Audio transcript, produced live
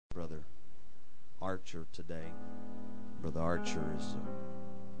Archer today. Brother Archer is a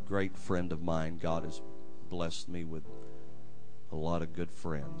great friend of mine. God has blessed me with a lot of good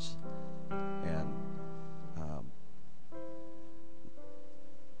friends. And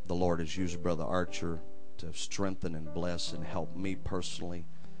the Lord has used Brother Archer to strengthen and bless and help me personally.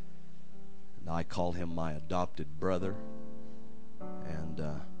 And I call him my adopted brother. And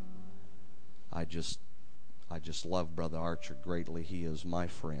I just love Brother Archer greatly. He is my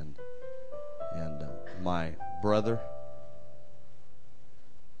friend. And my brother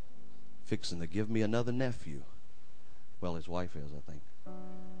fixing to give me another nephew. Well, his wife is, I think.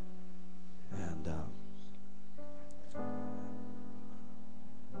 And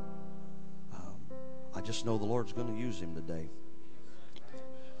I just know the Lord's going to use him today.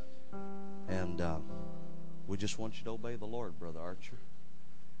 And we just want you to obey the Lord, Brother Archer.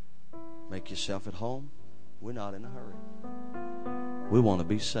 Make yourself at home. We're not in a hurry. We want to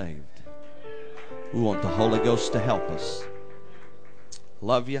be saved. We want the Holy Ghost to help us.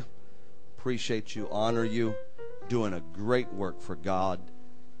 Love you. Appreciate you. Honor you. Doing a great work for God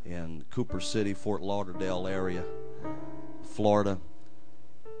in Cooper City, Fort Lauderdale area, Florida.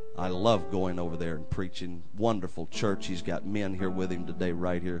 I love going over there and preaching. Wonderful church. He's got men here with him today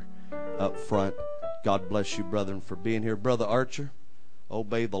right here up front. God bless you, brethren, for being here. Brother Archer,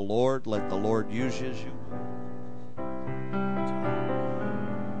 obey the Lord. Let the Lord use you as you will.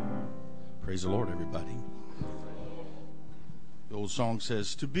 Praise the Lord, everybody. The old song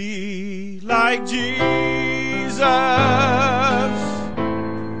says, to be like Jesus,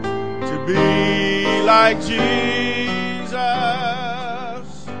 to be like Jesus,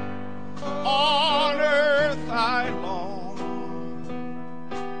 on earth I long,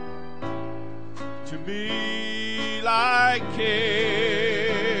 to be like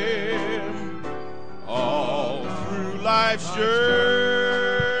Him, all through life's journey.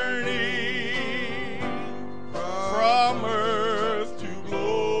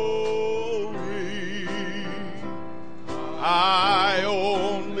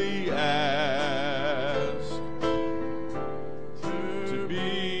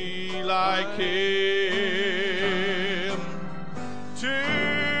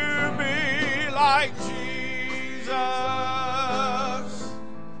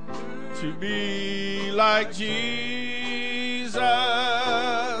 Like Jesus,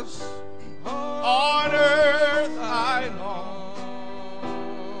 on earth I long.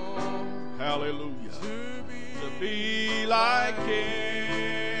 Hallelujah. To be like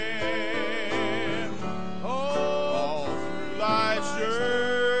Him, all through life's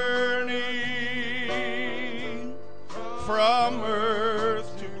journey, from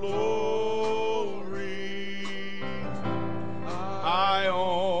earth to glory, I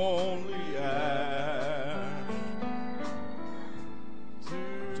only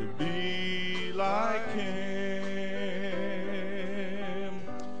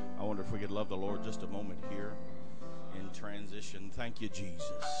love the Lord just a moment here in transition. Thank you,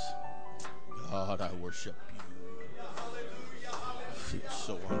 Jesus. God, I worship you. I feel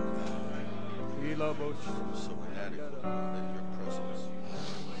so so inadequate in your presence.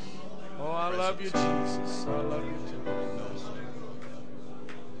 Oh, I love you, Jesus. I love you too.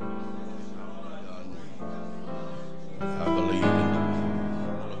 I believe in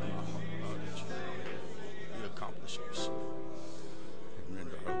all of my heart that you accomplish yourself and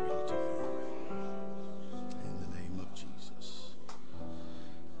render our will to you.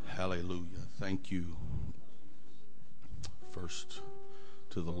 Hallelujah. Thank you first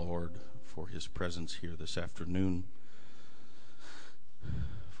to the Lord for His presence here this afternoon.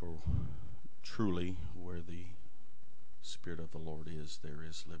 For truly where the Spirit of the Lord is, there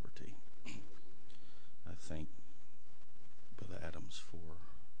is liberty. I thank Brother Adams for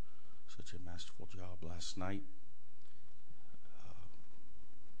such a masterful job last night,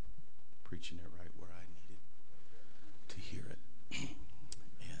 preaching it right where I needed to hear it.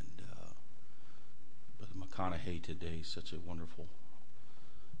 McConaughey today, such a wonderful,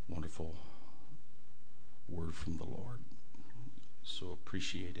 wonderful word from the Lord. So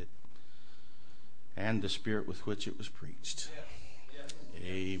appreciate it. And the spirit with which it was preached.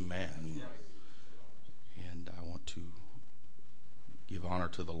 Amen. And I want to give honor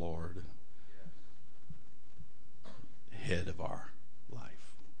to the Lord, head of our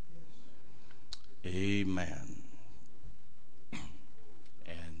life. Amen.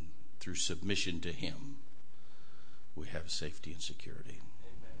 And through submission to Him, we have safety and security.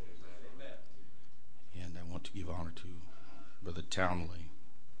 Amen. And I want to give honor to Brother Townley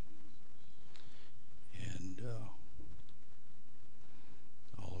and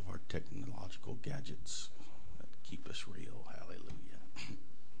all of our technological gadgets that keep us real. Hallelujah.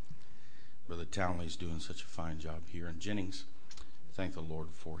 Brother Townley's doing such a fine job here. And Jennings, thank the Lord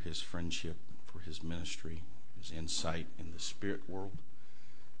for his friendship, for his ministry, his insight in the spirit world.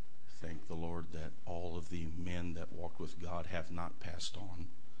 Thank the Lord that all of the men that walked with God have not passed on.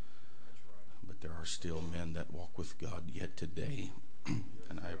 But there are still men that walk with God yet today.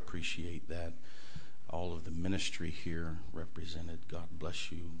 And I appreciate that. All of the ministry here represented, God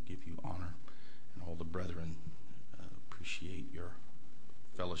bless you, give you honor. And all the brethren, appreciate your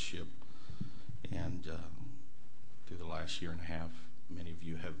fellowship. And through the last year and a half, many of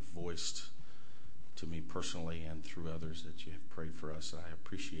you have voiced to me personally and through others that you have prayed for us. I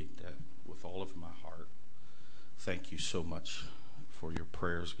appreciate that with all of my heart. Thank you so much for your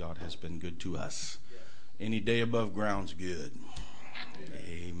prayers. God has been good to us. Any day above ground's good.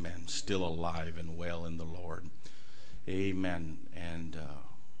 Amen. Still alive and well in the Lord. Amen. And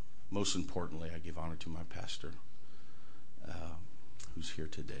most importantly, I give honor to my pastor, who's here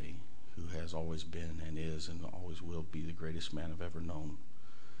today, who has always been and is and always will be the greatest man I've ever known.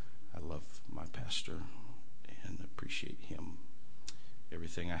 I love my pastor and appreciate him.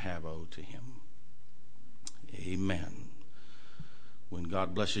 Everything I have, I owe to him. Amen. When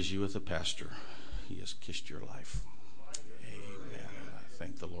God blesses you with a pastor, he has kissed your life. Amen. And I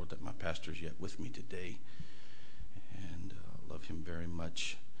thank the Lord that my pastor is yet with me today. And love him very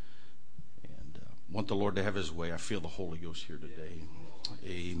much. And want the Lord to have his way. I feel the Holy Ghost here today.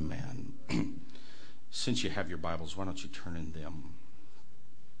 Amen. Since you have your Bibles, why don't you turn in them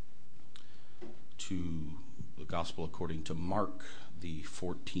to the Gospel according to Mark, the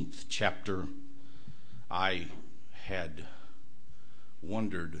 14th chapter. I had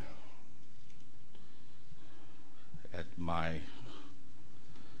wondered at my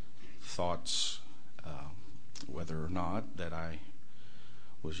thoughts whether or not that I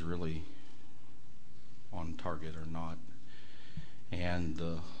was really on target or not. And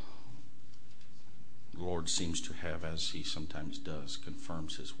the Lord seems to have, as he sometimes does,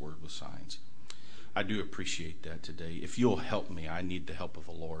 confirms his word with signs. I do appreciate that today. If you'll help me, I need the help of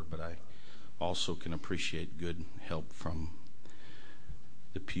the Lord, but I also can appreciate good help from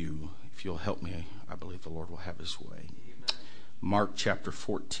the pew. If you'll help me, I believe the Lord will have his way. Amen. Mark chapter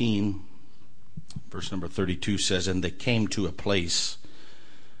 14, verse number 32 says, "And they came to a place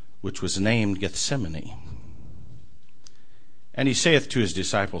which was named Gethsemane. And he saith to his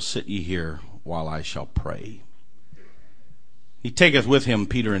disciples, Sit ye here while I shall pray. He taketh with him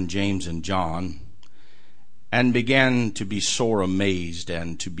Peter and James and John, and began to be sore amazed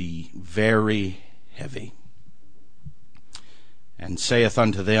and to be very heavy. And saith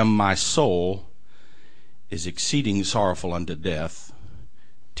unto them, My soul is exceeding sorrowful unto death.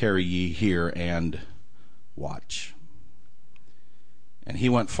 Tarry ye here and watch. And he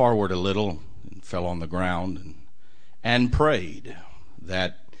went forward a little and fell on the ground and prayed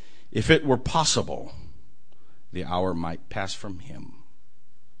that if it were possible, the hour might pass from him.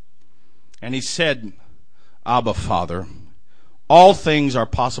 And he said, Abba, Father, all things are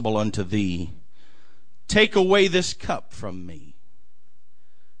possible unto thee. Take away this cup from me.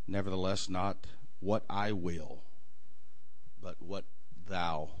 Nevertheless, not what I will, but what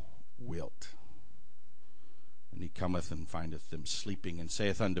thou wilt. And he cometh and findeth them sleeping, and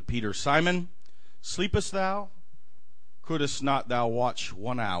saith unto Peter, Simon, sleepest thou? Couldest not thou watch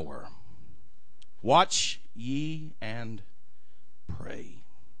 1 hour? Watch ye and pray,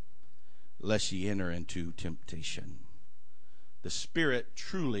 lest ye enter into temptation. The spirit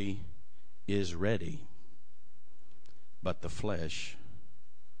truly is ready, but the flesh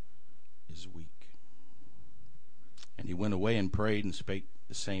is weak. And he went away and prayed and spake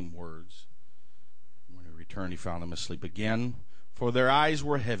the same words. When he returned, he found them asleep again, for their eyes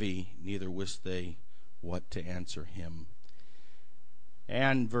were heavy, neither wist they what to answer him.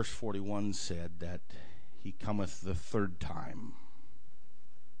 And verse 41 said that he cometh the third time.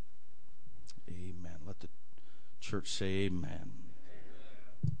 Amen. Let the church say amen.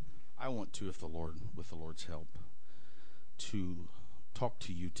 I want to, with the Lord's help, to talk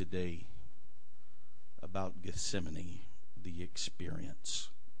to you today about Gethsemane, the experience.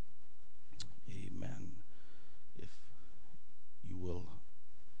 Amen. If you will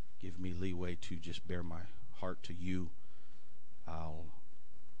give me leeway to just bear my heart to you, I'll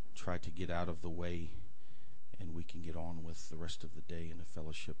try to get out of the way and we can get on with the rest of the day and the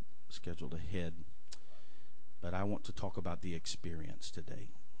fellowship scheduled ahead. But I want to talk about the experience today.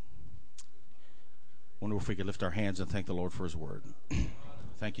 I wonder if we could lift our hands and thank the Lord for his word.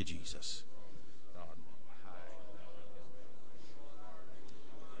 Thank you, Jesus.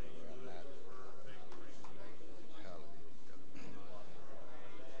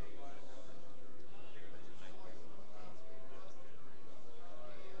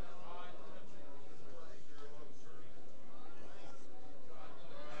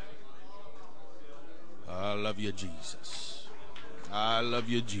 love you, Jesus. I love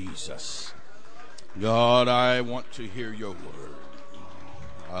you, Jesus. God, I want to hear your word.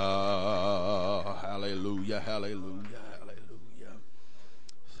 Hallelujah, hallelujah, hallelujah.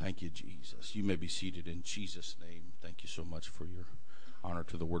 Thank you, Jesus. You may be seated in Jesus' name. Thank you so much for your honor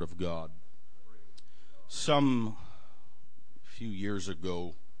to the word of God. Some few years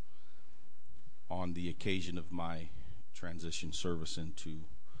ago, on the occasion of my transition service into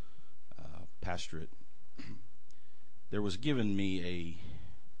pastorate, there was given me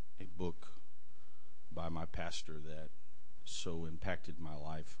a book by my pastor that so impacted my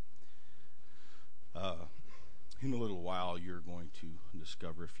life. In a little while, you're going to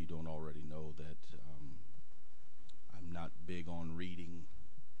discover, if you don't already know, that I'm not big on reading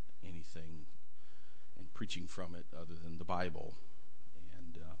anything and preaching from it other than the Bible.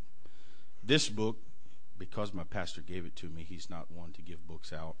 And this book, because my pastor gave it to me, he's not one to give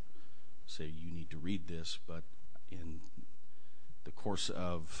books out, say you need to read this, but in the course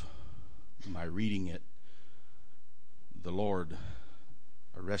of my reading it, the Lord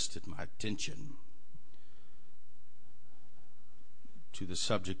arrested my attention to the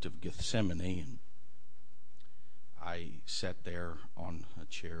subject of Gethsemane, and I sat there on a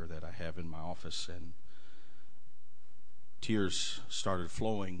chair that I have in my office, and tears started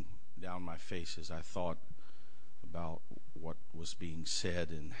flowing down my face as I thought about what was being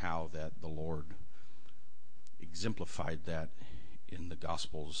said and how that the Lord exemplified that in the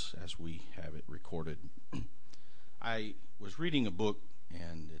Gospels as we have it recorded. I was reading a book,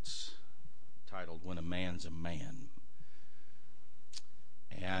 and it's titled When a Man's a Man.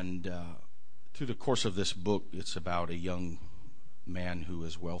 And through the course of this book, it's about a young man who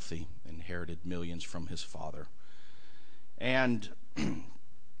is wealthy, inherited millions from his father. And there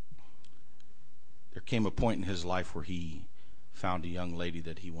came a point in his life where he found a young lady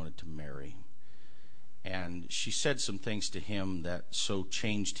that he wanted to marry. And she said some things to him that so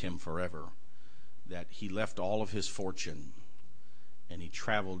changed him forever that he left all of his fortune and he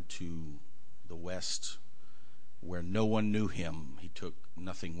traveled to the West where no one knew him. He took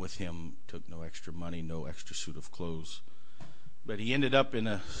nothing with him, took no extra money, no extra suit of clothes. But he ended up in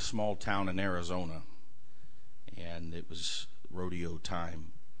a small town in Arizona, and it was rodeo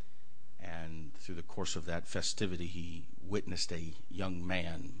time. And through the course of that festivity, he witnessed a young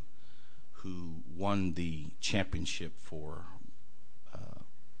man who won the championship for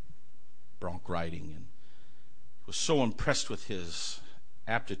bronc riding, and was so impressed with his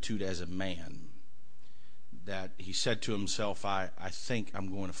aptitude as a man that he said to himself, I think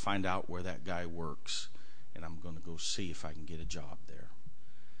I'm going to find out where that guy works, and I'm going to go see if I can get a job there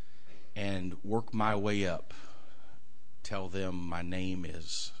and work my way up, tell them my name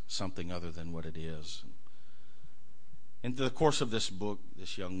is something other than what it is. In the course of this book,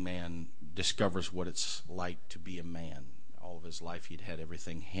 this young man discovers what it's like to be a man. All of his life he'd had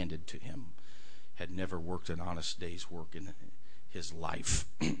everything handed to him, had never worked an honest day's work in his life.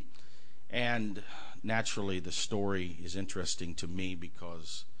 And naturally the story is interesting to me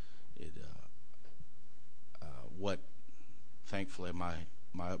because it what thankfully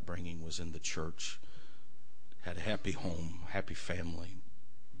my upbringing was in the church, had a happy home, happy family,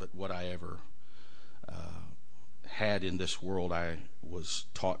 but what I ever had in this world, I was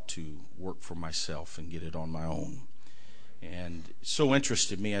taught to work for myself and get it on my own. And it so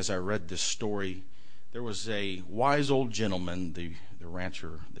interested me as I read this story. There was a wise old gentleman, the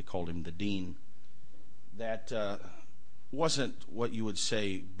rancher, they called him the dean, that wasn't what you would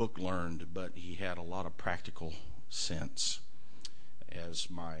say book learned, but he had a lot of practical sense. As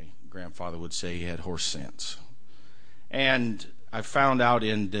my grandfather would say, he had horse sense. And I found out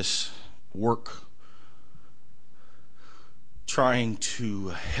in this work trying to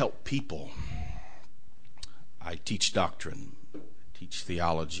help people. I teach doctrine, teach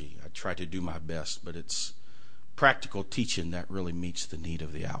theology. I try to do my best, but it's practical teaching that really meets the need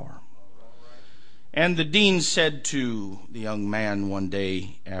of the hour. And the dean said to the young man one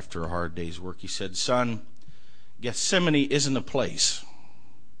day after a hard day's work, he said, "Son, Gethsemane isn't a place.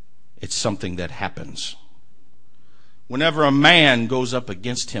 It's something that happens. Whenever a man goes up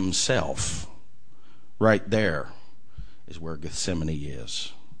against himself, right there is where Gethsemane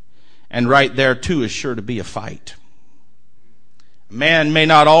is. And right there, too, is sure to be a fight. A man may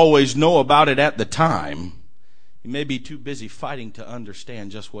not always know about it at the time. He may be too busy fighting to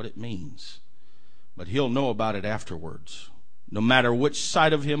understand just what it means. But he'll know about it afterwards. No matter which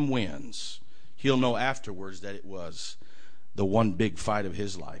side of him wins, he'll know afterwards that it was the one big fight of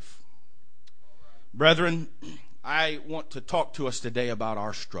his life." Brethren, I want to talk to us today about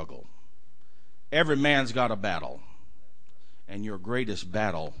our struggle. Every man's got a battle. And your greatest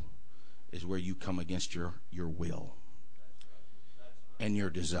battle is where you come against your will and your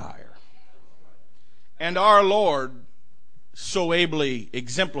desire. And our Lord so ably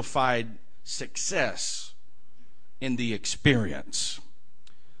exemplified success in the experience.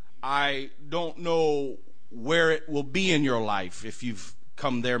 I don't know where it will be in your life if you've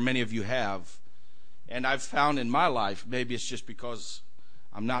come there. Many of you have. And I've found in my life, maybe it's just because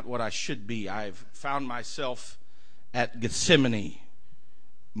I'm not what I should be, I've found myself at Gethsemane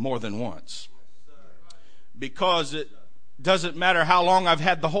more than once. Because it doesn't matter how long I've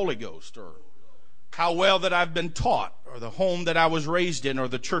had the Holy Ghost, or how well that I've been taught, or the home that I was raised in, or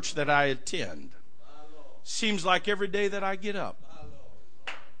the church that I attend. Seems like every day that I get up,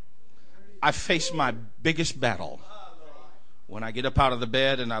 I face my biggest battle. When I get up out of the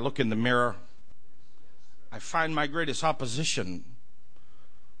bed and I look in the mirror, I find my greatest opposition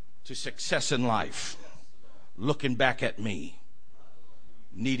to success in life looking back at me,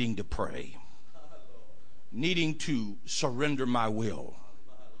 needing to pray, needing to surrender my will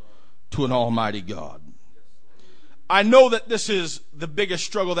to an almighty God. I know that this is the biggest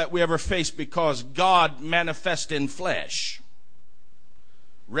struggle that we ever face, because God manifest in flesh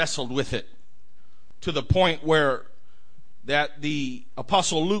wrestled with it to the point where that the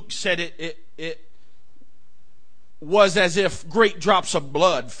Apostle Luke said it was as if great drops of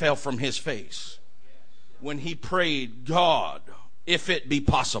blood fell from his face when he prayed, God, if it be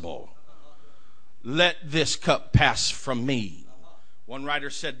possible, let this cup pass from me. One writer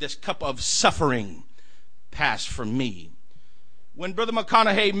said, this cup of suffering pass from me. When Brother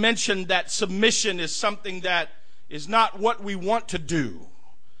McConaughey mentioned that submission is something that is not what we want to do,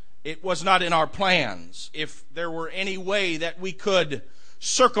 it was not in our plans. If there were any way that we could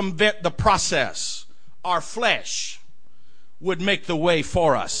circumvent the process, our flesh would make the way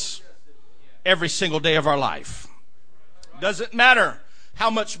for us every single day of our life. Doesn't matter how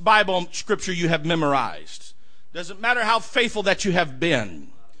much Bible scripture you have memorized. Doesn't matter how faithful that you have been.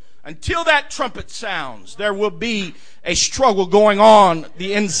 Until that trumpet sounds, there will be a struggle going on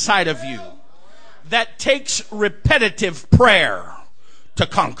the inside of you that takes repetitive prayer to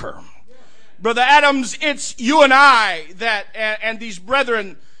conquer. Brother Adams, it's you and I that, and these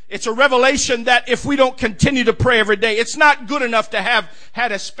brethren, it's a revelation that if we don't continue to pray every day, it's not good enough to have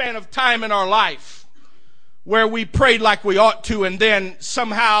had a span of time in our life where we prayed like we ought to and then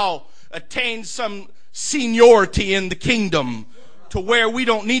somehow attained some seniority in the kingdom to where we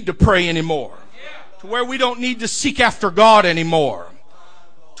don't need to pray anymore, to where we don't need to seek after God anymore,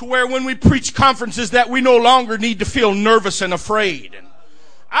 to where when we preach conferences that we no longer need to feel nervous and afraid.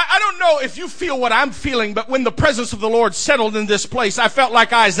 I don't know if you feel what I'm feeling, but when the presence of the Lord settled in this place, I felt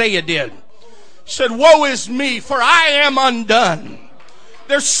like Isaiah did. He said, woe is me, for I am undone.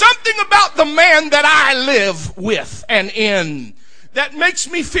 There's something about the man that I live with and in that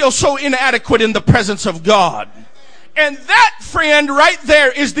makes me feel so inadequate in the presence of God. And that, friend, right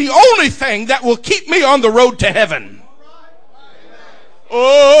there is the only thing that will keep me on the road to heaven.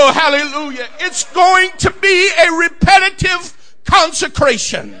 Oh, hallelujah. It's going to be a repetitive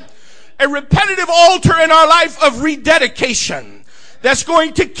consecration, a repetitive altar in our life of rededication that's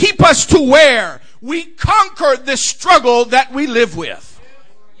going to keep us to where we conquer this struggle that we live with.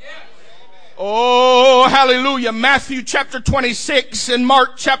 Oh, hallelujah. Matthew chapter 26 and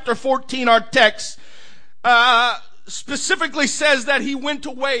Mark chapter 14, our text, specifically says that he went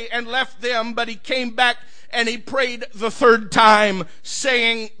away and left them, but he came back and he prayed the third time,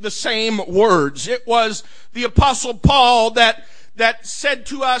 saying the same words. It was the Apostle Paul that said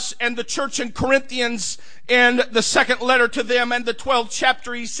to us and the church in Corinthians in the second letter to them and the 12th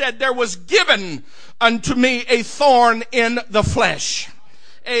chapter, he said, there was given unto me a thorn in the flesh,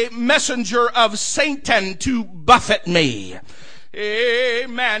 a messenger of Satan to buffet me.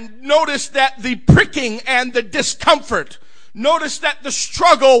 Amen. Notice that the pricking and the discomfort, notice that the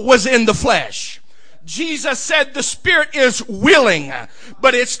struggle was in the flesh. Jesus said the spirit is willing,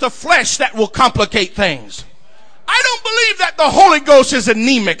 but it's the flesh that will complicate things. I don't believe that the Holy Ghost is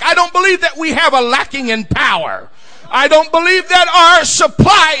anemic. I don't believe that we have a lacking in power. I don't believe that our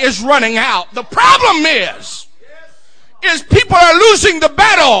supply is running out. The problem is people are losing the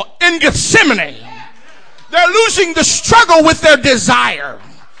battle in Gethsemane. They're losing the struggle with their desire.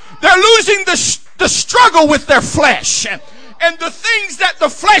 They're losing the struggle with their flesh and the things that the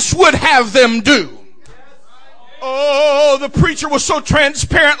flesh would have them do. Oh, the preacher was so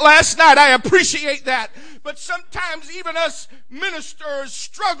transparent last night. I appreciate that. But sometimes even us ministers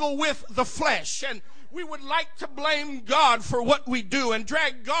struggle with the flesh, and we would like to blame God for what we do and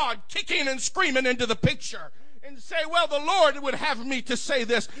drag God kicking and screaming into the picture and say, well, the Lord would have me to say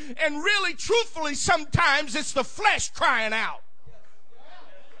this. And really, truthfully, sometimes it's the flesh crying out.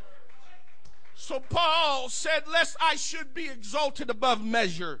 So Paul said, lest I should be exalted above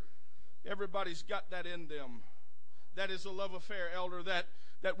measure. Everybody's got that in them. That is a love affair, elder,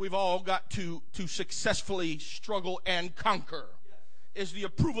 that we've all got to successfully struggle and conquer. Is the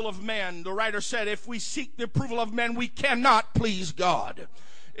approval of men. The writer said, if we seek the approval of men, we cannot please God.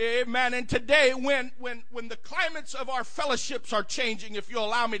 Amen. And today, when the climates of our fellowships are changing, if you'll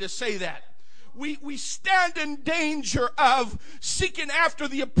allow me to say that, we stand in danger of seeking after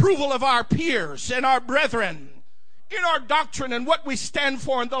the approval of our peers and our brethren in our doctrine and what we stand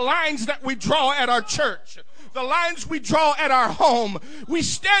for and the lines that we draw at our church, the lines we draw at our home. We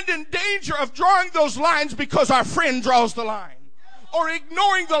stand in danger of drawing those lines because our friend draws the line, or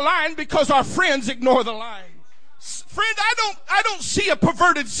ignoring the line because our friends ignore the line. Friend, I don't see a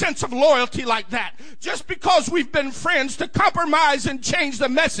perverted sense of loyalty like that. Just because we've been friends to compromise and change the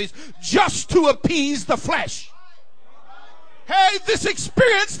message just to appease the flesh. Hey, this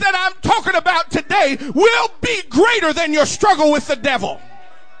experience that I'm talking about today will be greater than your struggle with the devil.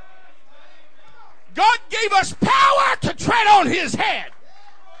 God gave us power to tread on his head.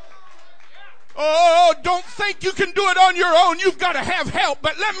 Oh, don't think you can do it on your own. You've got to have help.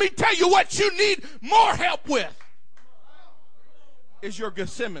 But let me tell you what you need more help with is your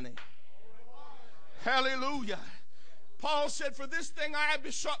Gethsemane. Hallelujah. Paul said, for this thing I have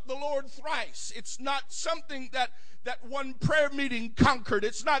besought the Lord thrice. It's not something that one prayer meeting conquered.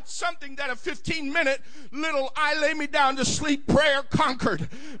 It's not something that a 15-minute little I lay me down to sleep prayer conquered.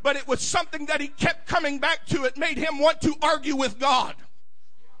 But it was something that he kept coming back to. It made him want to argue with God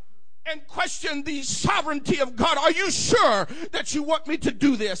and question the sovereignty of God. Are you sure that you want me to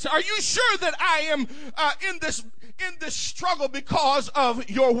do this? Are you sure that I am in this struggle because of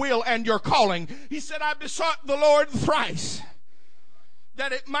your will and your calling? He said, I besought the Lord thrice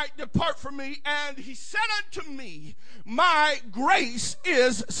that it might depart from me. And he said unto me, my grace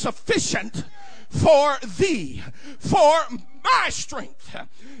is sufficient for thee, for my strength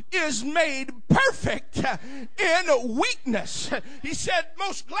is made perfect in weakness. He said,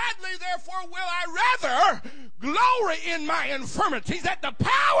 most gladly, therefore, will I rather glory in my infirmities, that the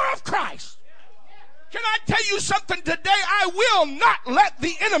power of Christ. Can I tell you something today? I will not let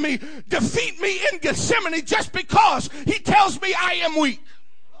the enemy defeat me in Gethsemane just because he tells me I am weak.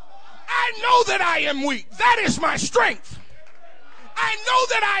 I know that I am weak. That is my strength. I know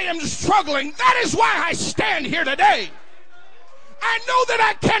that I am struggling. That is why I stand here today. I know that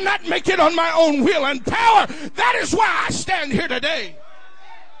I cannot make it on my own will and power. That is why I stand here today.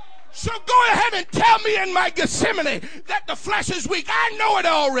 So go ahead and tell me in my Gethsemane that the flesh is weak. I know it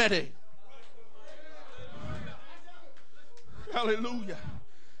already. Hallelujah.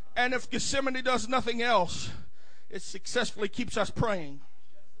 And if Gethsemane does nothing else, it successfully keeps us praying.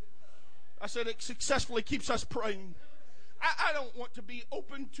 I said it successfully keeps us praying. I don't want to be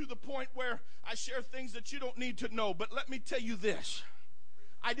open to the point where I share things that you don't need to know. But let me tell you this.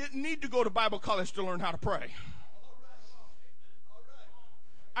 I didn't need to go to Bible college to learn how to pray.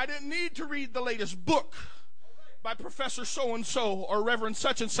 I didn't need to read the latest book by Professor so-and-so or Reverend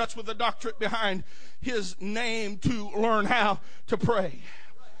such and such with a doctorate behind his name to learn how to pray.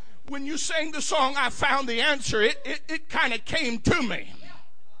 When you sang the song, I found the answer, it kind of came to me.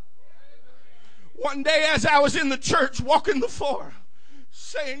 One day as I was in the church walking the floor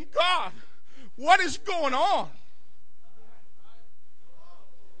saying, God, what is going on?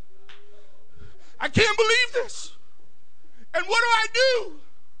 I can't believe this. And what do?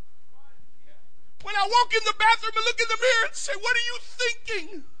 When I walk in the bathroom and look in the mirror and say, what are you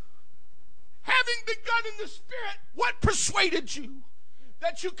thinking? Having begun in the Spirit, what persuaded you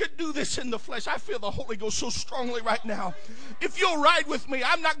that you could do this in the flesh? I feel the Holy Ghost so strongly right now. If you'll ride with me,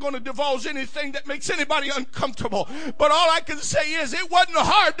 I'm not going to divulge anything that makes anybody uncomfortable. But all I can say is it wasn't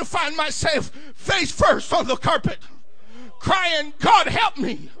hard to find myself face first on the carpet, crying, God help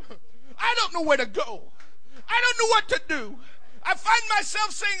me. I don't know where to go. I don't know what to do. I find myself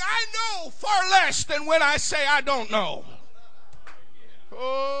saying, I know far less than when I say I don't know.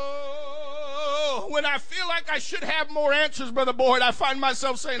 Oh, when I feel like I should have more answers, Brother Boyd, I find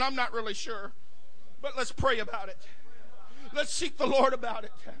myself saying, I'm not really sure. But let's pray about it. Let's seek the Lord about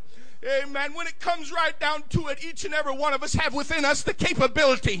it. Amen. When it comes right down to it, each and every one of us have within us the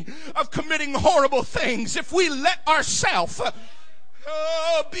capability of committing horrible things if we let ourselves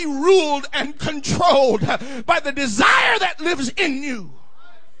be ruled and controlled by the desire that lives in you.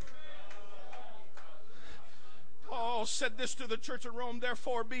 Paul said this to the church of Rome,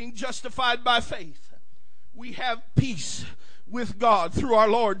 therefore, being justified by faith, we have peace with God through our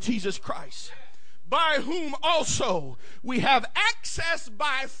Lord Jesus Christ, by whom also we have access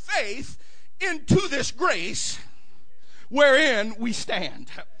by faith into this grace wherein we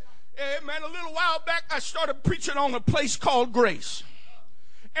stand. Amen. A little while back, I started preaching on a place called grace.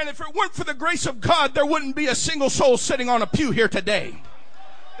 And if it weren't for the grace of God, there wouldn't be a single soul sitting on a pew here today.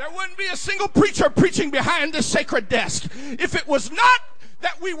 There wouldn't be a single preacher preaching behind this sacred desk. If it was not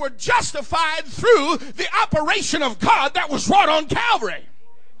that we were justified through the operation of God that was wrought on Calvary.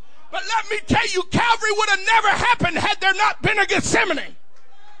 But let me tell you, Calvary would have never happened had there not been a Gethsemane.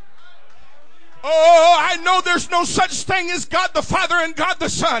 Oh, I know there's no such thing as God the Father and God the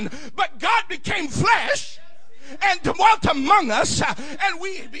Son, but God became flesh and dwelt among us, and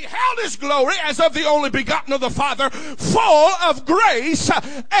we beheld his glory as of the only begotten of the Father, full of grace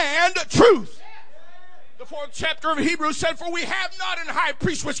and truth. The 4th chapter of Hebrews said, for we have not an high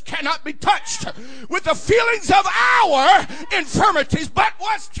priest which cannot be touched with the feelings of our infirmities, but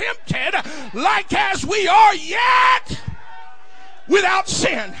was tempted like as we are, yet without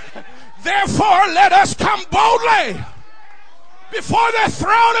sin. Therefore, let us come boldly before the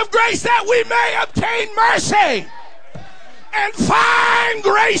throne of grace that we may obtain mercy and find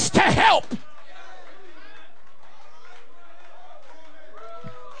grace to help.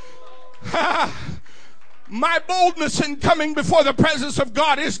 My boldness in coming before the presence of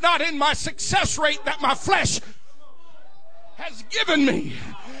God is not in my success rate that my flesh has given me.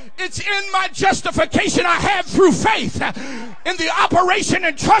 It's in my justification I have through faith in the operation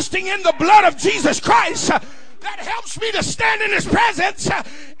and trusting in the blood of Jesus Christ that helps me to stand in his presence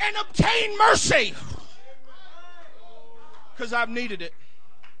and obtain mercy. Because I've needed it.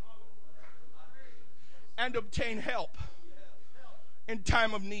 And obtain help in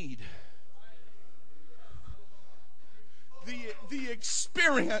time of need. The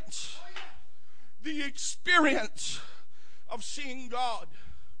experience of seeing God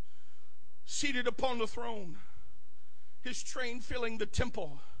seated upon the throne, his train filling the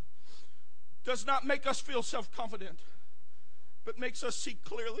temple, does not make us feel self-confident, but makes us see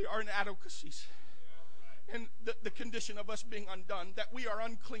clearly our inadequacies and the condition of us being undone, that we are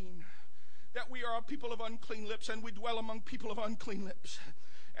unclean, that we are a people of unclean lips, and we dwell among people of unclean lips.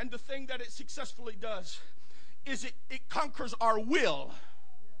 And the thing that it successfully does is it conquers our will.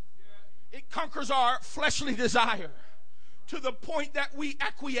 It conquers our fleshly desire to the point that we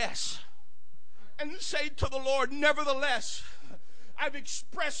acquiesce and say to the Lord, nevertheless, I've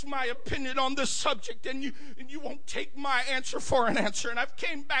expressed my opinion on this subject, and you won't take my answer for an answer. And I've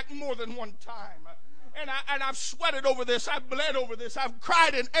came back more than one time. And I've sweated over this. I've bled over this. I've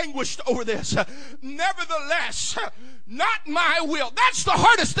cried and anguished over this. Nevertheless, not my will. That's the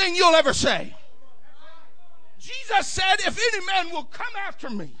hardest thing you'll ever say. Jesus said, if any man will come after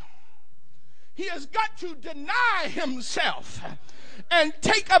me, he has got to deny himself and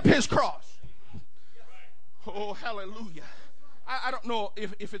take up his cross. Oh, hallelujah. I don't know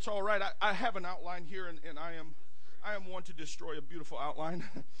if it's all right. I have an outline here, and I am one to destroy a beautiful outline.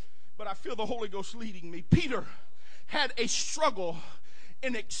 But I feel the Holy Ghost leading me. Peter had a struggle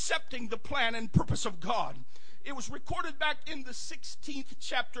in accepting the plan and purpose of God. It was recorded back in the 16th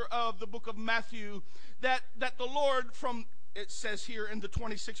chapter of the book of Matthew that the Lord, from, it says here in the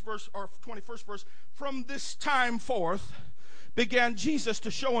 26th verse or 21st verse, from this time forth began Jesus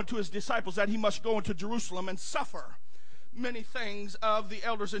to show unto his disciples that he must go into Jerusalem and suffer many things of the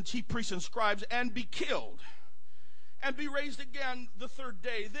elders and chief priests and scribes, and be killed, and be raised again the third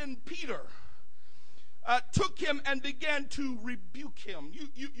day. Then Peter took him and began to rebuke him.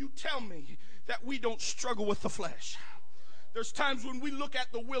 You tell me that we don't struggle with the flesh. There's times when we look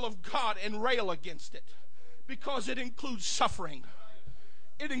at the will of God and rail against it, because it includes suffering.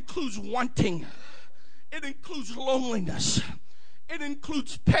 It includes wanting. It includes loneliness. It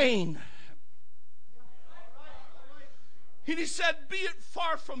includes pain. And he said, be it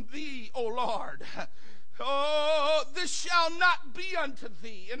far from thee, O Lord. Oh, this shall not be unto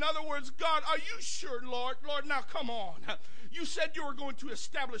thee. In other words, God, are you sure, Lord? Lord, now come on. You said you were going to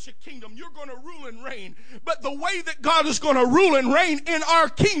establish a kingdom. You're going to rule and reign. But the way that God is going to rule and reign in our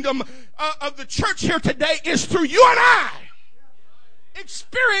kingdom of the church here today is through you and I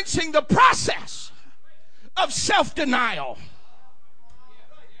experiencing the process of self-denial.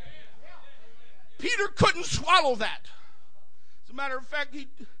 Peter couldn't swallow that. As a matter of fact,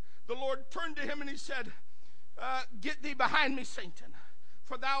 the Lord turned to him and he said, get thee behind me, Satan.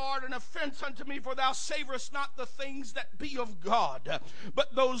 For thou art an offense unto me, for thou savorest not the things that be of God,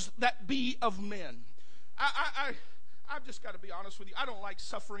 but those that be of men. I've just got to be honest with you. I don't like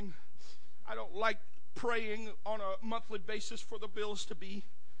suffering. I don't like praying on a monthly basis for the bills to be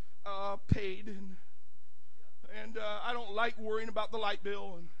paid. And I don't like worrying about the light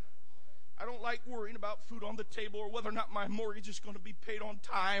bill. And I don't like worrying about food on the table or whether or not my mortgage is going to be paid on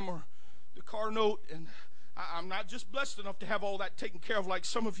time or the car note. And I'm not just blessed enough to have all that taken care of like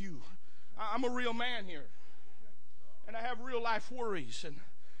some of you. I'm a real man here. And I have real life worries.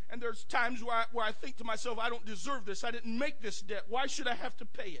 And there's times where I think to myself, I don't deserve this. I didn't make this debt. Why should I have to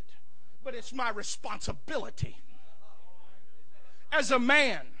pay it? But it's my responsibility. As a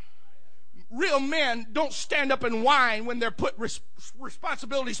man, real men don't stand up and whine when they're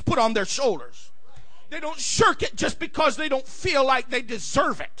responsibilities put on their shoulders. They don't shirk it just because they don't feel like they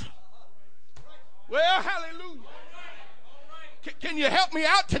deserve it. Well, hallelujah. Can you help me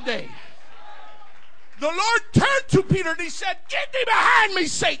out today? The Lord turned to Peter and he said, "Get thee behind me,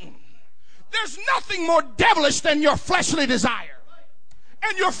 Satan. There's nothing more devilish than your fleshly desire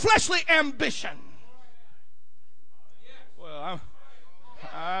and your fleshly ambition." Well,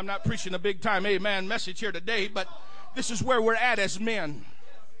 I'm not preaching a big time amen message here today, but this is where we're at as men.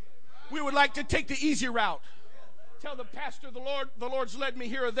 We would like to take the easy route. Tell the pastor the Lord's led me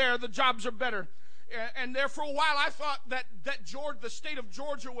here or there. The jobs are better. And there for a while I thought that the state of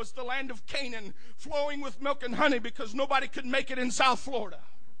Georgia was the land of Canaan, flowing with milk and honey, because nobody could make it in South Florida.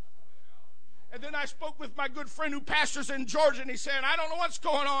 And then I spoke with my good friend who pastors in Georgia, and he said, "I don't know what's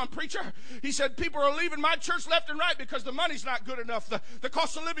going on, preacher." He said, "People are leaving my church left and right because the money's not good enough. The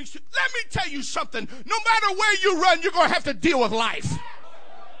cost of living." Let me tell you something. No matter where you run, you're going to have to deal with life.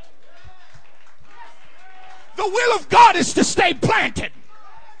 The will of God is to stay planted.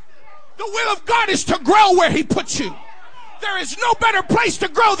 The will of God is to grow where He puts you. There is no better place to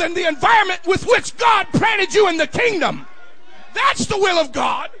grow than the environment with which God planted you in the kingdom. That's the will of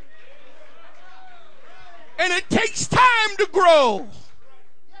God. And it takes time to grow.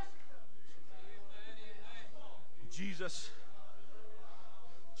 Jesus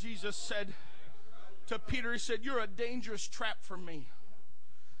said to Peter, he said, "You're a dangerous trap for me."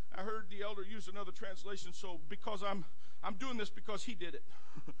 I heard the elder use another translation, so because I'm doing this because he did it.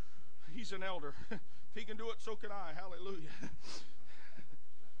 He's an elder. If he can do it, so can I. Hallelujah.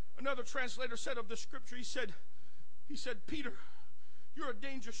 Another translator said of the scripture, he said, "Peter, you're a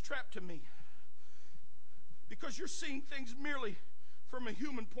dangerous trap to me, because you're seeing things merely from a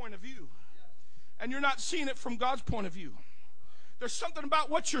human point of view, and you're not seeing it from God's point of view. There's something about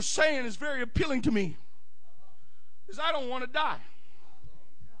what you're saying is very appealing to me, because I don't want to die.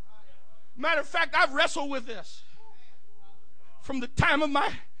 Matter of fact, I've wrestled with this. From the time of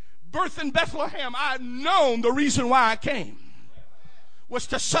my birth in Bethlehem, I've known the reason why I came was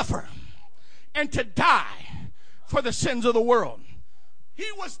to suffer and to die for the sins of the world."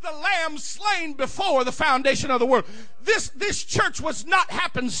 He was the lamb slain before the foundation of the world. This church was not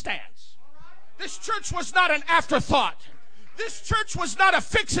happenstance. This church was not an afterthought. This church was not a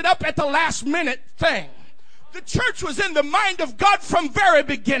fix it up at the last minute thing. The church was in the mind of God from very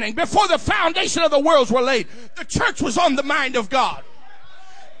beginning. Before the foundation of the worlds were laid, the church was on the mind of God.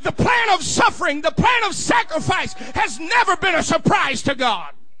 The plan of suffering, the plan of sacrifice has never been a surprise to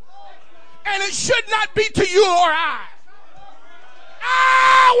God. And it should not be to you or I.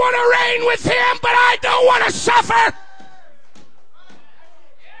 I want to reign with Him, but I don't want to suffer.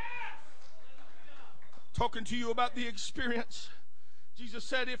 Talking to you about the experience. Jesus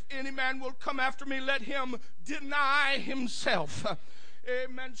said, "If any man will come after me, let him deny himself."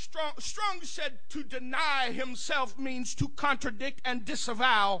 Amen. Strong said to deny himself means to contradict and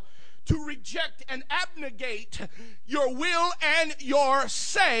disavow, to reject and abnegate your will and your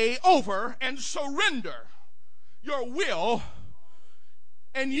say over, and surrender your will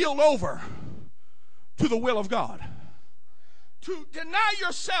and yield over to the will of God. To deny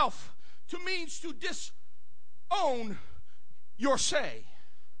yourself means to disown your say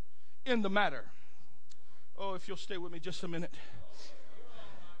in the matter. Oh, if you'll stay with me just a minute.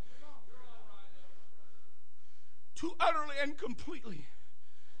 To utterly and completely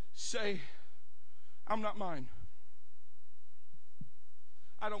say, "I'm not mine.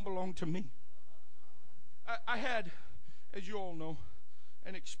 I don't belong to me." I had, as you all know,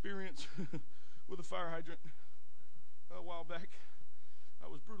 an experience with a fire hydrant a while back. I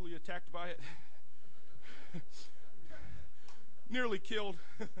was brutally attacked by it. Nearly killed.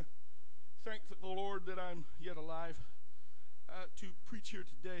 Thank the Lord that I'm yet alive to preach here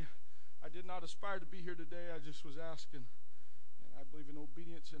today. I did not aspire to be here today. I just was asked, and I believe in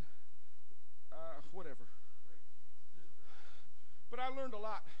obedience and whatever. But I learned a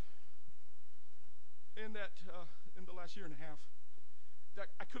lot in the last year and a half that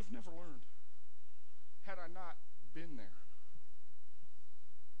I could have never learned had I not been there.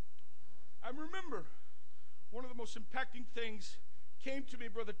 I remember one of the most impacting things came to me,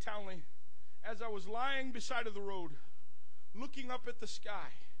 Brother Townley, as I was lying beside of the road, looking up at the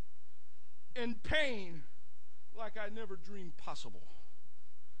sky, in pain like I never dreamed possible.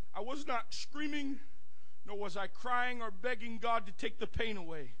 I was not screaming, nor was I crying or begging God to take the pain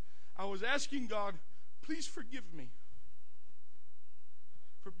away. I was asking God, please forgive me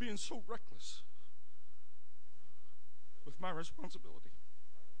for being so reckless with my responsibility.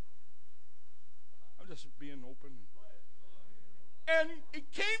 I'm just being open. And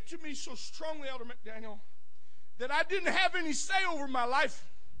it came to me so strongly, Elder McDaniel, that I didn't have any say over my life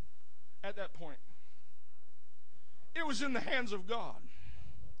at that point. It was in the hands of God.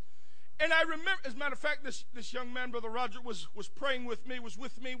 And I remember, as a matter of fact, this young man, Brother Roger, was praying with me, was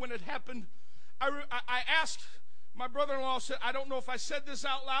with me when it happened. I asked my brother-in-law, said, I don't know if I said this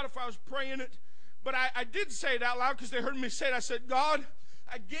out loud, if I was praying it, but I did say it out loud because they heard me say it. I said, God,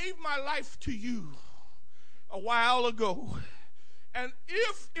 I gave my life to you a while ago. And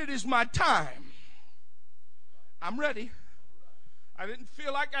if it is my time, I'm ready. I didn't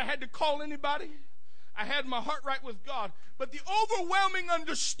feel like I had to call anybody. I had my heart right with God. But the overwhelming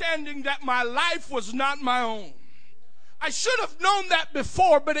understanding that my life was not my own. I should have known that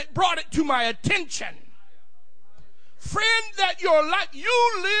before, but it brought it to my attention. Friend, that your life,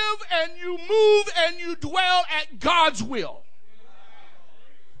 you live and you move and you dwell at God's will.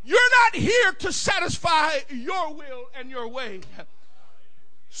 You're not here to satisfy your will and your way.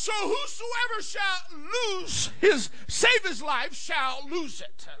 So whosoever shall save his life shall lose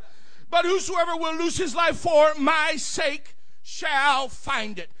it. But whosoever will lose his life for my sake shall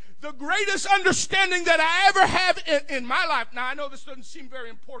find it. The greatest understanding that I ever have in my life, now I know this doesn't seem very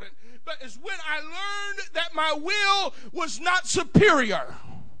important, but is when I learned that my will was not superior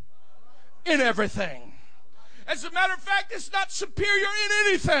in everything. As a matter of fact, it's not superior in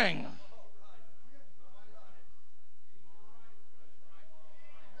anything.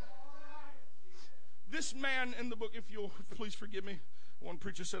 This man in the book, if you'll please forgive me, one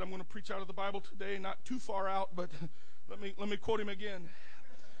preacher said I'm going to preach out of the Bible today, not too far out, but let me quote him again.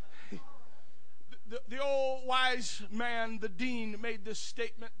 The old wise man, the dean, made this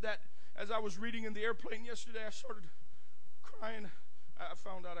statement that as I was reading in the airplane yesterday, I started crying. I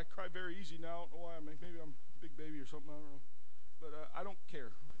found out I cry very easy now. I don't know why. Maybe I'm a big baby or something. I don't know. But I don't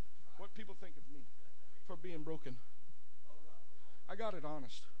care what people think of me for being broken. I got it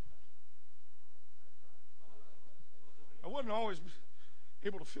honest. I wasn't always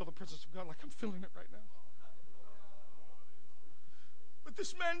able to feel the presence of God like I'm feeling it right now. But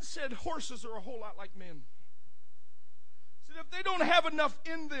this man said horses are a whole lot like men. He said if they don't have enough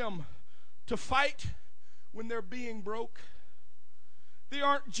in them to fight when they're being broke, they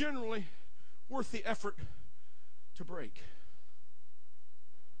aren't generally worth the effort to break.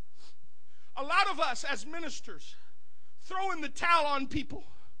 A lot of us as ministers throw in the towel on people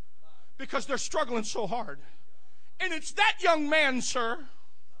because they're struggling so hard. And it's that young man, sir,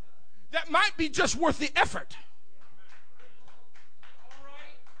 that might be just worth the effort.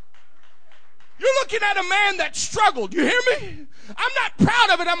 You're looking at a man that struggled. You hear me? I'm not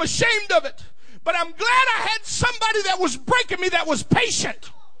proud of it. I'm ashamed of it. But I'm glad I had somebody that was breaking me, that was patient,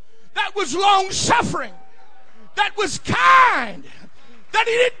 that was long-suffering, that was kind, that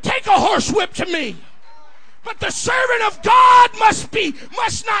he didn't take a horsewhip to me. But the servant of God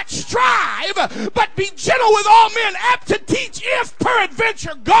must not strive, but be gentle with all men, apt to teach, if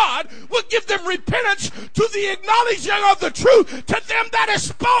peradventure God will give them repentance to the acknowledging of the truth to them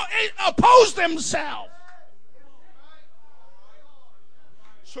that oppose themselves.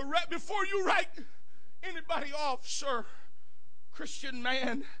 So right before you write anybody off, sir, Christian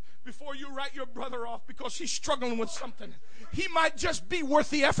man, before you write your brother off because he's struggling with something, he might just be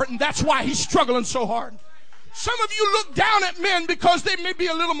worth the effort, and that's why he's struggling so hard. Some of you look down at men because they may be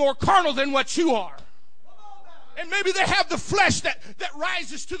a little more carnal than what you are. And maybe they have the flesh that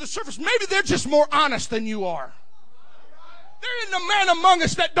rises to the surface. Maybe they're just more honest than you are. There isn't a man among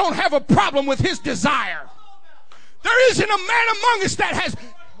us that don't have a problem with his desire. There isn't a man among us that has...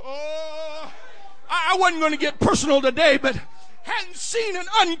 I wasn't going to get personal today, but hadn't seen an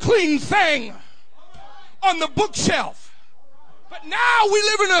unclean thing on the bookshelf. But now we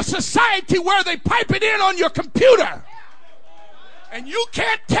live in a society where they pipe it in on your computer. And you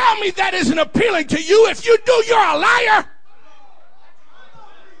can't tell me that isn't appealing to you. If you do, you're a liar.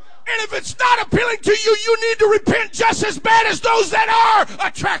 And if it's not appealing to you, you need to repent just as bad as those that are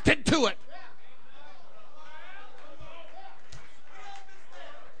attracted to it.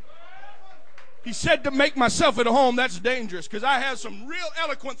 He said to make myself at home. That's dangerous because I have some real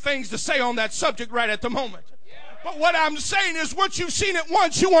eloquent things to say on that subject right at the moment. But what I'm saying is once you've seen it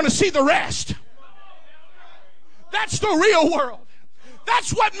once, you want to see the rest. That's the real world.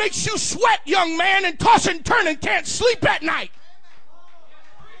 That's what makes you sweat, young man, and toss and turn and can't sleep at night.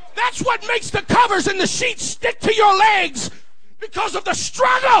 That's what makes the covers and the sheets stick to your legs because of the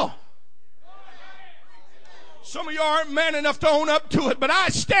struggle. Some of you aren't man enough to own up to it, but I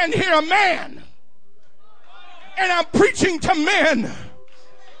stand here a man. And I'm preaching to men.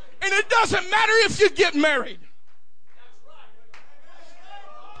 And it doesn't matter if you get married.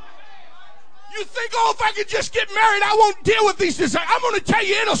 You think, oh, if I could just get married, I won't deal with these desires. I'm going to tell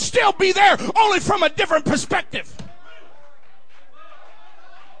you, it'll still be there, only from a different perspective.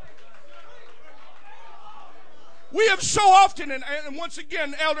 We have so often, and once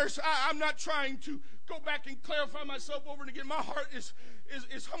again, elders, I'm not trying to go back and clarify myself over and again. My heart is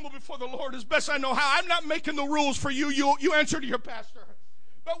humble before the Lord as best I know how. I'm not making the rules for you. You answer to your pastor.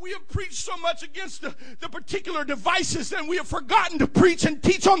 But we have preached so much against the particular devices, and we have forgotten to preach and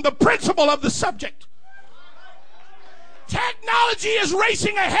teach on the principle of the subject. Technology is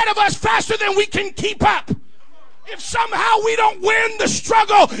racing ahead of us faster than we can keep up. If somehow we don't win the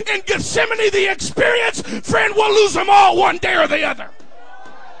struggle in Gethsemane, the experience, friend, we'll lose them all one day or the other.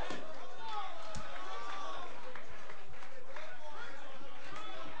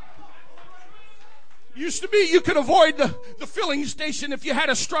 Used to be you could avoid the filling station if you had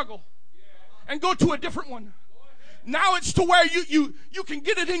a struggle and go to a different one. Now it's to where you can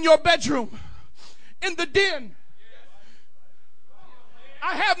get it in your bedroom, in the den.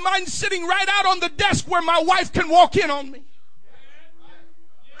 I have mine sitting right out on the desk where my wife can walk in on me.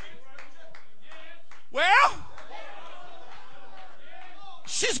 Well,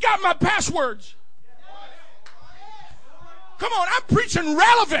 she's got my passwords. Come on, I'm preaching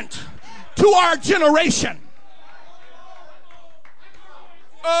relevant to our generation.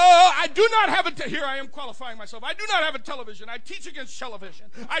 I do not have here I am qualifying myself. I do not have a television. I teach against television.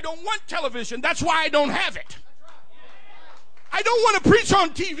 I don't want television. That's why I don't have it. I don't want to preach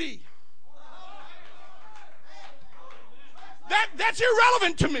on TV. That's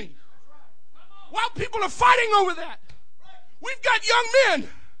irrelevant to me. While people are fighting over that, we've got young men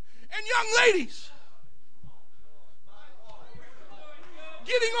and young ladies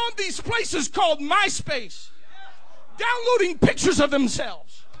getting on these places called MySpace, downloading pictures of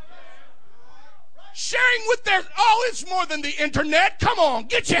themselves, sharing with their, oh, it's more than the internet. Come on,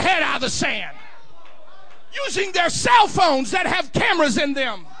 get your head out of the sand. Using their cell phones that have cameras in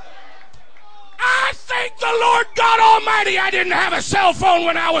them. I thank the Lord God Almighty I didn't have a cell phone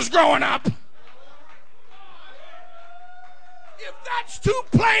when I was growing up. If that's too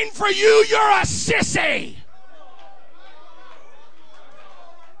plain for you, you're a sissy.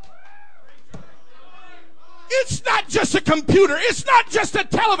 It's not just a computer. It's not just a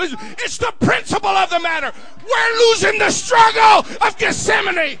television. It's the principle of the matter. We're losing the struggle of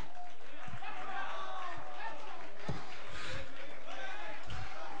Gethsemane.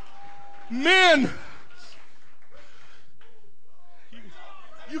 Men,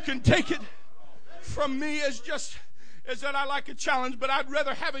 you can take it from me as that I like a challenge, but I'd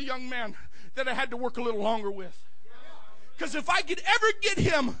rather have a young man that I had to work a little longer with. Because if I could ever get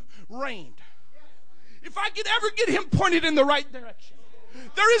him reined, if I could ever get him pointed in the right direction,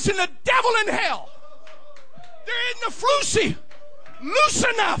 there isn't a devil in hell, there isn't a flusy loose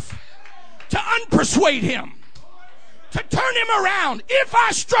enough to unpersuade him, to turn him around. If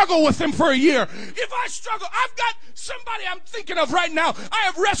I struggle with him for a year, if I struggle, I've got somebody I'm thinking of right now I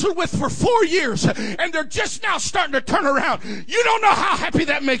have wrestled with for 4 years, and they're just now starting to turn around. You don't know how happy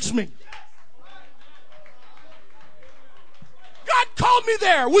that makes me. God called me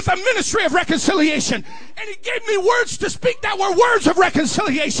there with a ministry of reconciliation, and he gave me words to speak that were words of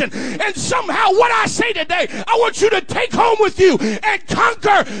reconciliation. And somehow what I say today, I want you to take home with you and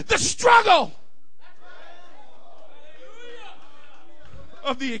conquer the struggle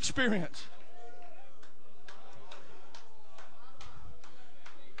of the experience.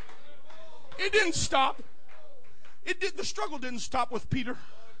 It didn't stop. The struggle didn't stop with Peter.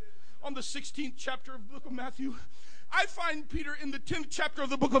 On the 16th chapter of the book of Matthew, I find Peter in the 10th chapter of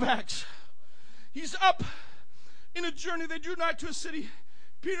the book of Acts. He's up in a journey. They drew nigh to a city.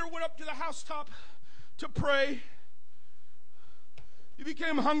 Peter went up to the housetop to pray. He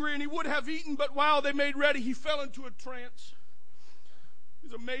became hungry and he would have eaten, but while they made ready, he fell into a trance.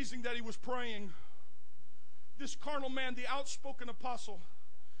 It's amazing that he was praying. This carnal man, the outspoken apostle,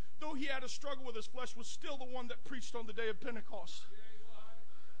 though he had a struggle with his flesh, was still the one that preached on the day of Pentecost.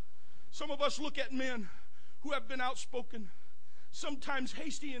 Some of us look at men who have been outspoken, sometimes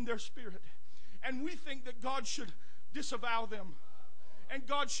hasty in their spirit, and we think that God should disavow them and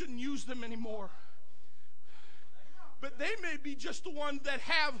God shouldn't use them anymore. But they may be just the ones that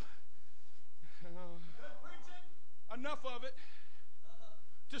have enough of it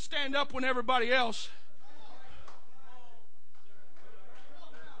to stand up when everybody else.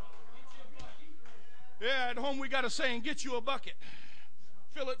 Yeah, at home we got a saying, get you a bucket,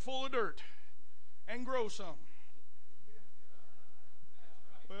 fill it full of dirt, and grow some.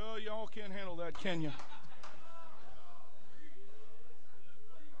 Well, y'all can't handle that, can you?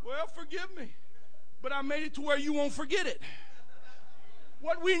 Well, forgive me, but I made it to where you won't forget it.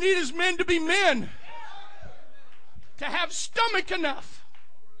 What we need is men to be men, to have stomach enough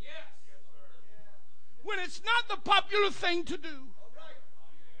when it's not the popular thing to do.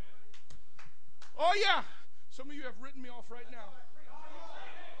 Oh, yeah. Some of you have written me off right now.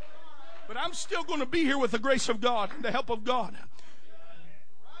 But I'm still going to be here with the grace of God and the help of God.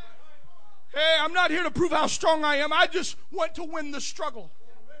 Hey, I'm not here to prove how strong I am. I just want to win the struggle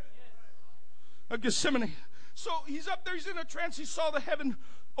of Gethsemane. So he's up there. He's in a trance. He saw the heaven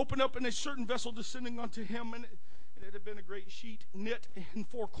open up and a certain vessel descending onto him. And it had been a great sheet knit in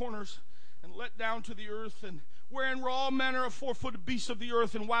four corners and let down to the earth, and wherein were all manner of four-footed beasts of the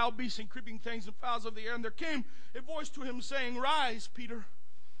earth and wild beasts and creeping things and fowls of the air. And there came a voice to him saying, Rise, Peter,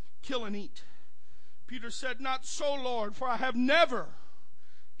 kill and eat. Peter said, Not so, Lord, for I have never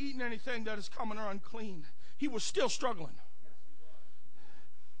eaten anything that is common or unclean. He was still struggling.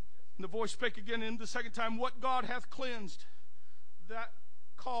 And the voice spake again to him the second time, What God hath cleansed, that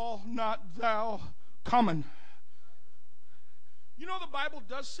call not thou common. You know the Bible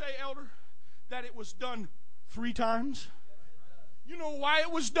does say, elder, that it was done 3 times. You know why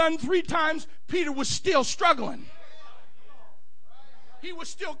it was done 3 times? Peter was still struggling. He was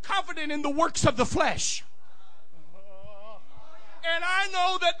still confident in the works of the flesh. And I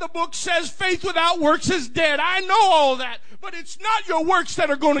know that the book says faith without works is dead. I know all that. But it's not your works that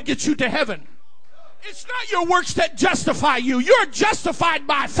are going to get you to heaven. It's not your works that justify you. You're justified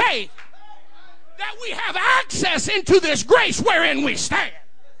by faith. That we have access into this grace wherein we stand.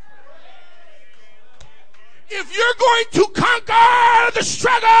 If you're going to conquer the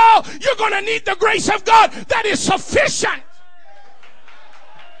struggle, you're going to need the grace of God that is sufficient.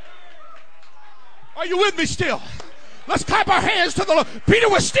 Are you with me still? Let's clap our hands to the Lord. Peter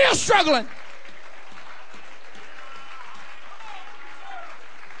was still struggling.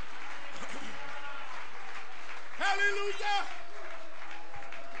 Hallelujah.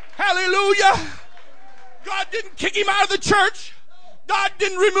 Hallelujah. God didn't kick him out of the church. God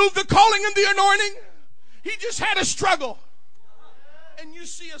didn't remove the calling and the anointing. He just had a struggle. And you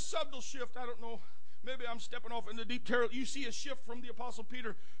see a subtle shift. I don't know. Maybe I'm stepping off into deep territory. You see a shift from the Apostle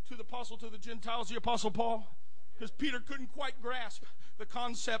Peter to the Apostle to the Gentiles, the Apostle Paul. Because Peter couldn't quite grasp the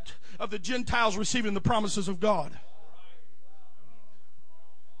concept of the Gentiles receiving the promises of God.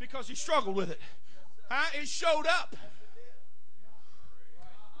 Because he struggled with it. It showed up.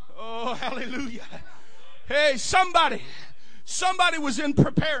 Oh, hallelujah. Hey, somebody was in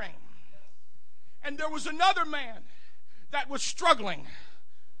preparing. And there was another man that was struggling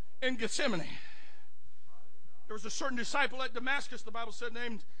in Gethsemane. There was a certain disciple at Damascus, the Bible said,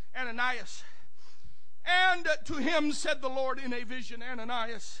 named Ananias. And to him said the Lord in a vision,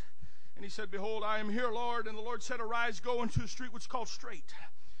 Ananias. And he said, Behold, I am here, Lord. And the Lord said, Arise, go into a street which is called Straight,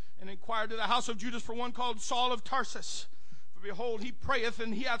 and inquire to the house of Judas for one called Saul of Tarsus. For behold, he prayeth,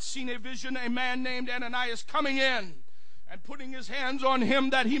 and he hath seen a vision, a man named Ananias coming in, and putting his hands on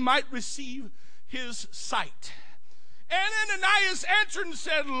him that he might receive his sight. And Ananias answered and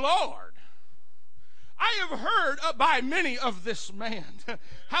said, Lord, I have heard by many of this man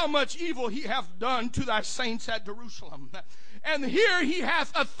how much evil he hath done to thy saints at Jerusalem. And here he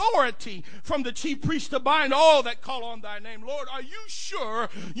hath authority from the chief priest to bind all that call on thy name. Lord, are you sure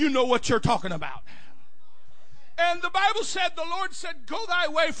you know what you're talking about? And the Bible said, the Lord said, Go thy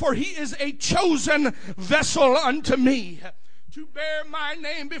way, for he is a chosen vessel unto me, to bear my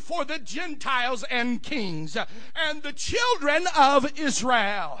name before the Gentiles and kings and the children of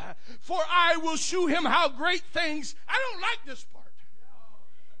Israel. For I will shew him how great things. I don't like this part.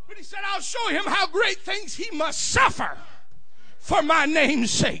 But he said, I'll show him how great things he must suffer for my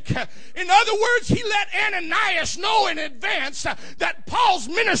name's sake. In other words, he let Ananias know in advance that Paul's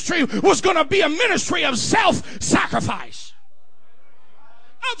ministry was going to be a ministry of self-sacrifice,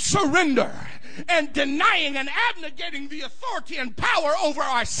 of surrender, and denying and abnegating the authority and power over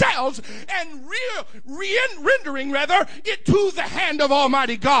ourselves and rendering it to the hand of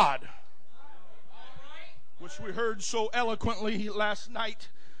Almighty God, which we heard so eloquently last night.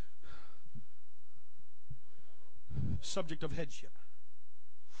 Subject of headship.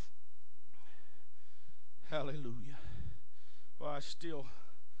 Hallelujah. Well, I still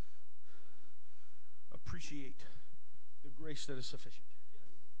appreciate the grace that is sufficient.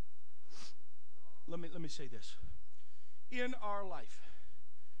 Let me say this. In our life,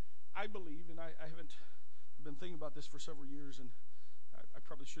 I believe, and I've been thinking about this for several years, and I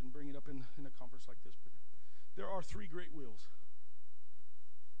probably shouldn't bring it up in a conference like this, but there are 3 great wills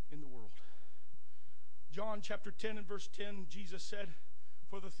in the world. John chapter 10 and verse 10, Jesus said,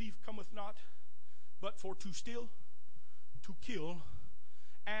 For the thief cometh not, but for to steal, to kill,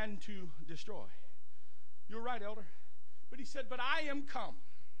 and to destroy. You're right, elder. But he said, but I am come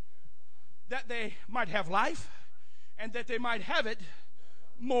that they might have life, and that they might have it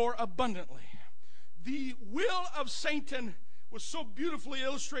more abundantly. The will of Satan was so beautifully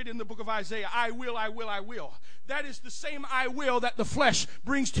illustrated in the book of Isaiah. I will, I will, I will. That is the same I will that the flesh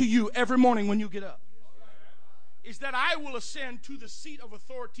brings to you every morning when you get up. Is that I will ascend to the seat of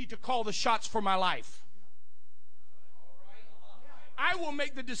authority to call the shots for my life. I will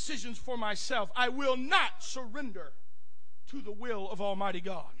make the decisions for myself. I will not surrender to the will of Almighty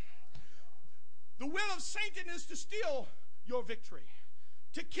God. The will of Satan is to steal your victory,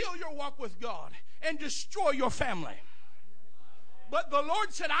 to kill your walk with God, and destroy your family. But the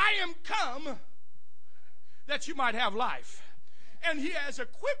Lord said, I am come that you might have life. And he has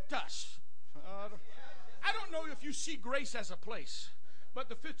equipped us. I don't know if you see grace as a place, but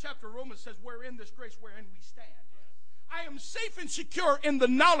the 5th chapter of Romans says, we're in this grace wherein we stand. I am safe and secure in the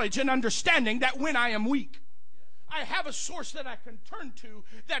knowledge and understanding that when I am weak, I have a source that I can turn to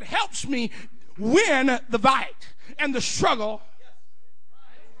that helps me win the fight and the struggle.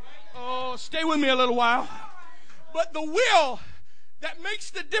 Oh, stay with me a little while. But the will that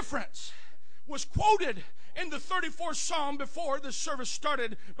makes the difference was quoted in the 34th Psalm before the service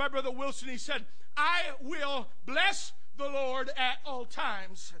started by Brother Wilson. He said, I will bless the Lord at all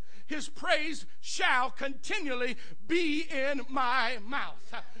times. His praise shall continually be in my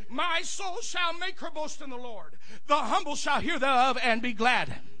mouth. My soul shall make her boast in the Lord. The humble shall hear thereof and be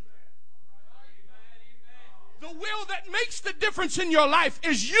glad. The will that makes the difference in your life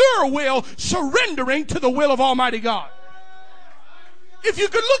is your will surrendering to the will of Almighty God. If you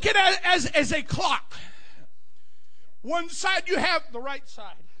could look at it as a clock, one side you have the right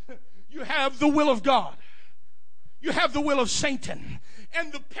side. You have the will of God. You have the will of Satan.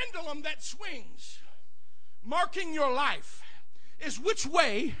 And the pendulum that swings, marking your life, is which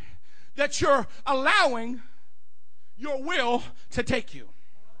way that you're allowing your will to take you.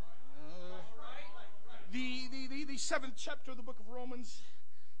 The 7th chapter of the book of Romans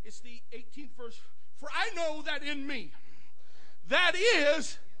is the 18th verse. For I know that in me, that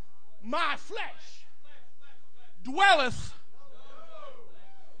is my flesh, dwelleth.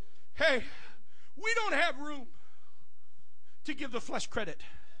 Hey, we don't have room to give the flesh credit.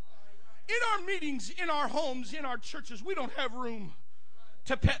 In our meetings, in our homes, in our churches, we don't have room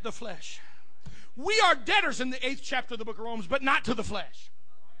to pet the flesh. We are debtors in the 8th chapter of the book of Romans, but not to the flesh.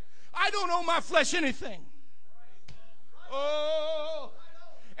 I don't owe my flesh anything. Oh,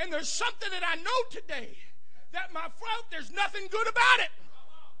 and there's something that I know today, that my flesh, there's nothing good about it.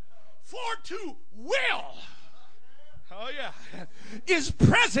 For to will, oh yeah, is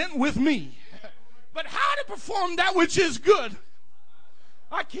present with me. But how to perform that which is good,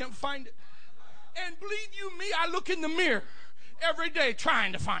 I can't find it. And believe you me, I look in the mirror every day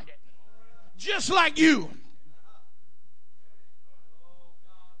trying to find it. Just like you.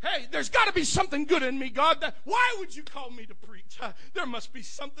 Hey, there's got to be something good in me, God. Why would you call me to preach? There must be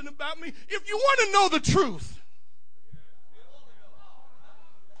something about me. If you want to know the truth,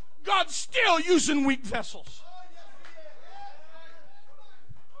 God's still using weak vessels.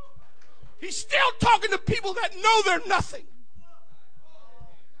 He's still talking to people that know they're nothing.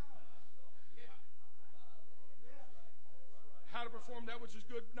 How to perform that which is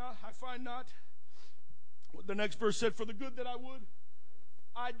good? No, I find not. What the next verse said, for the good that I would,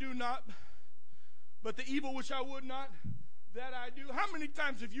 I do not. But the evil which I would not, that I do. How many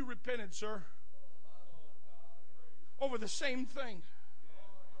times have you repented, sir? Over the same thing.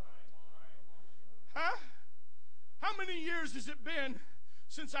 Huh? How many years has it been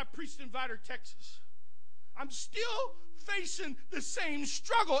since I preached in Vidor, Texas? I'm still facing the same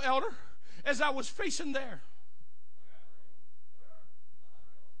struggle, elder, as I was facing there.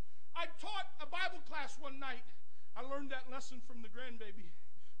 I taught a Bible class one night. I learned that lesson from the grandbaby.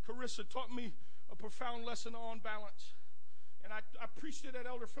 Carissa taught me a profound lesson on balance. And I preached it at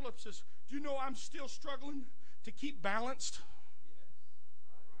Elder Phillips's. Do you know I'm still struggling to keep balanced?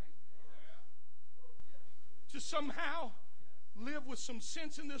 To somehow live with some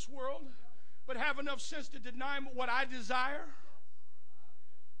sense in this world, but have enough sense to deny what I desire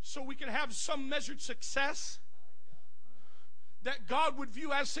so we can have some measured success that God would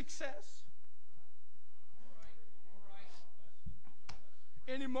view as success.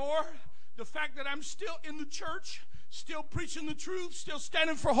 Anymore, the fact that I'm still in the church, still preaching the truth, still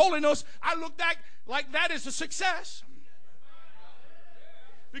standing for holiness, I look back like that is a success.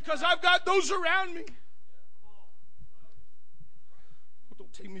 Because I've got those around me.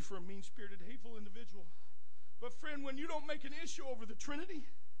 Don't take me for a mean-spirited, hateful individual. But friend, when you don't make an issue over the Trinity,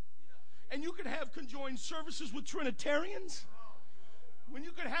 and you can have conjoined services with Trinitarians, when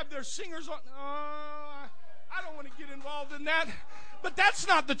you can have their singers on, I don't want to get involved in that, but that's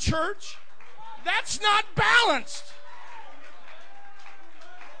not the church. That's not balanced.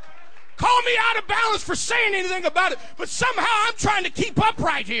 Call me out of balance for saying anything about it, but somehow I'm trying to keep up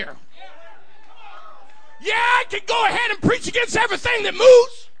right here. Yeah, I can go ahead and preach against everything that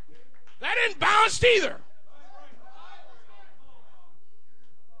moves. That isn't balanced either.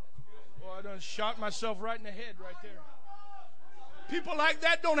 Well, I done shot myself right in the head right there. People like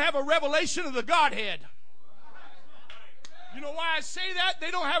that don't have a revelation of the Godhead. You know why I say that? They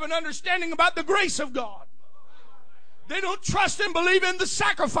don't have an understanding about the grace of God. They don't trust and believe in the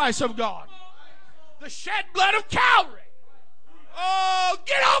sacrifice of God. The shed blood of Calvary. Oh,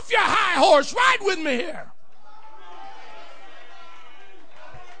 get off your high horse. Ride with me here.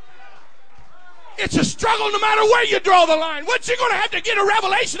 It's a struggle no matter where you draw the line. What you're going to have to get a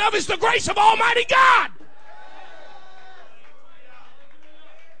revelation of is the grace of Almighty God.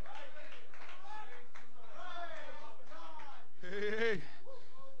 Hey.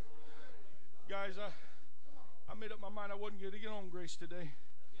 Guys, I made up my mind I wasn't going to get on grace today.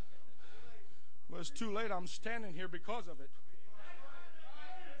 Well, it's too late. I'm standing here because of it.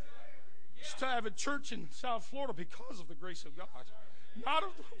 Just to have a church in South Florida because of the grace of God, not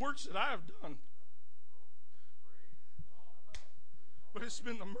of the works that I have done. But it's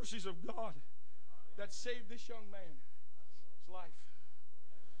been the mercies of God that saved this young man's life.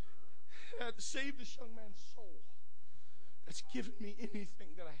 That saved this young man's soul. That's given me anything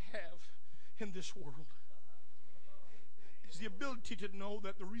that I have in this world. Is the ability to know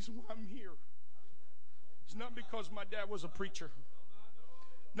that the reason why I'm here is not because my dad was a preacher.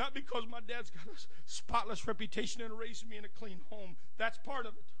 Not because my dad's got a spotless reputation and raised me in a clean home. That's part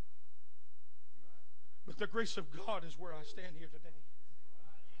of it. But the grace of God is where I stand here today.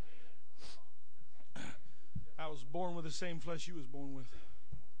 I was born with the same flesh you was born with.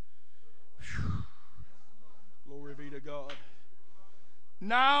 Whew. Glory be to God.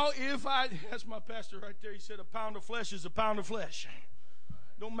 Now that's my pastor right there. He said a pound of flesh is a pound of flesh.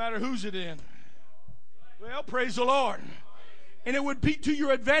 Don't matter who's it in. Well, praise the Lord. And it would be to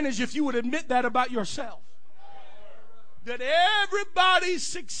your advantage if you would admit that about yourself. That everybody's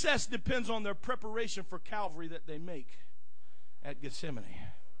success depends on their preparation for Calvary that they make at Gethsemane.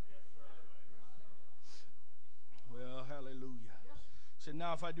 Well, hallelujah. Said,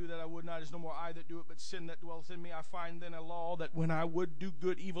 now if I do that, I would not. There's no more I that do it, but sin that dwelleth in me. I find then a law that when I would do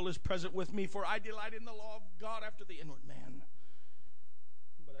good, evil is present with me. For I delight in the law of God after the inward man.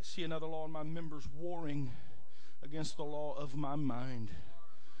 But I see another law in my members warring against the law of my mind.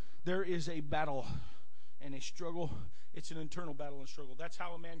 There is a battle and a struggle. It's an internal battle and struggle. That's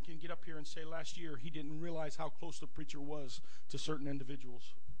how a man can get up here and say last year he didn't realize how close the preacher was to certain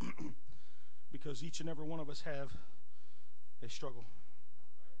individuals. Because each and every one of us have a struggle.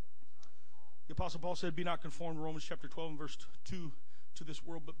 The Apostle Paul said, be not conformed, Romans chapter 12 and verse 2, to this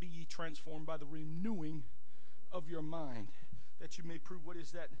world, but be ye transformed by the renewing of your mind, that you may prove what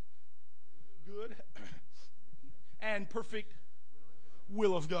is that good and perfect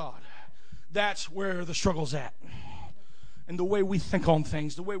will of God. That's where the struggle's at. And the way we think on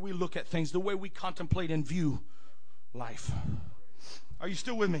things, the way we look at things, the way we contemplate and view life. Are you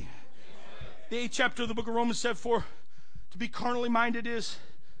still with me? The 8th chapter of the book of Romans said, for to be carnally minded is,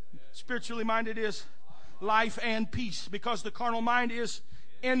 spiritually minded is life and peace, because the carnal mind is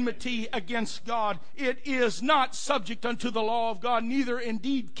enmity against God. It is not subject unto the law of God, neither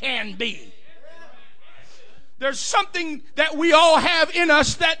indeed can be. There's something that we all have in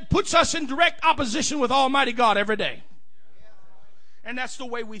us that puts us in direct opposition with Almighty God every day. And that's the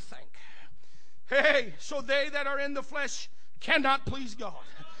way we think. Hey, so they that are in the flesh cannot please God.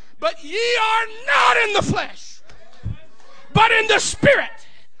 But ye are not in the flesh, but in the Spirit,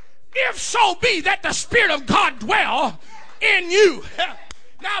 if so be that the Spirit of God dwell in you.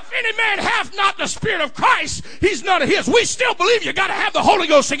 Now, if any man hath not the Spirit of Christ, he's none of his. We still believe you got to have the Holy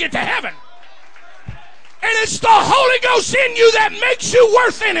Ghost to get to heaven. And it's the Holy Ghost in you that makes you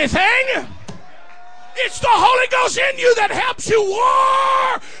worth anything. It's the Holy Ghost in you that helps you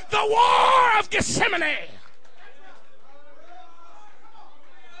war the war of Gethsemane.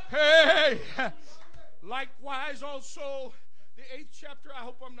 Hey, likewise also, the 8th chapter, I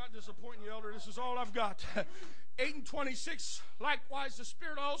hope I'm not disappointing you, elder. This is all I've got. 8 and 26, likewise the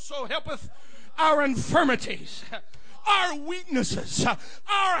Spirit also helpeth our infirmities, our weaknesses,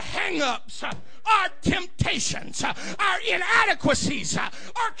 our hang-ups, our temptations, our inadequacies,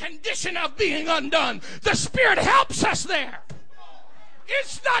 our condition of being undone. The Spirit helps us there.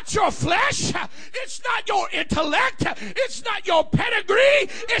 It's not your flesh. It's not your intellect. It's not your pedigree.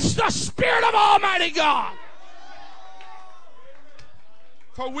 It's the Spirit of Almighty God.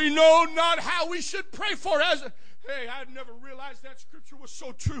 For we know not how we should pray for as. Hey, I never realized that scripture was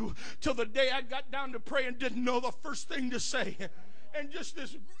so true till the day I got down to pray and didn't know the first thing to say. And just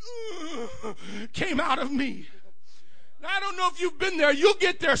this came out of me. Now, I don't know if you've been there. You'll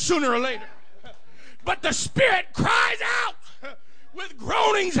get there sooner or later. But the Spirit cries out with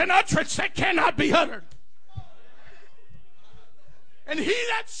groanings and utterance that cannot be uttered. And he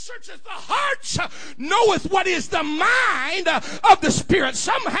that searcheth the hearts knoweth what is the mind of the Spirit.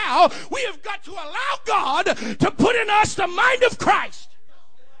 Somehow we have got to allow God to put in us the mind of Christ.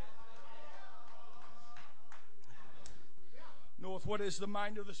 Knoweth what is the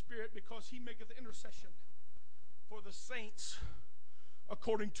mind of the Spirit, because he maketh intercession for the saints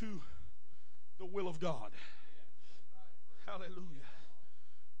according to the will of God. Hallelujah.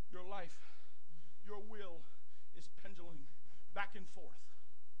 Your life, your will is pendulating back and forth.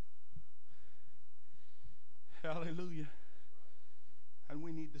 Hallelujah. And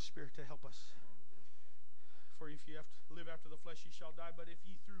we need the Spirit to help us. For if ye have to live after the flesh, ye shall die. But if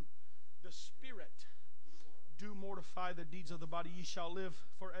ye through the Spirit do mortify the deeds of the body, ye shall live.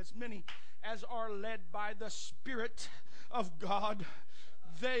 For as many as are led by the Spirit of God,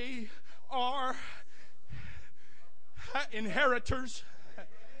 they are inheritors.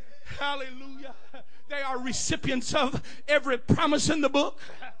 Hallelujah. They are recipients of every promise in the book.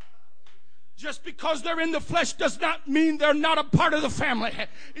 Just because they're in the flesh does not mean they're not a part of the family.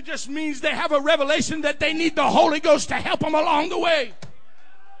 It just means they have a revelation that they need the Holy Ghost to help them along the way.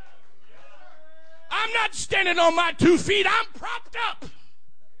 I'm not standing on my 2 feet. I'm propped up.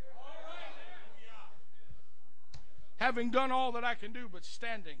 Having done all that I can do, but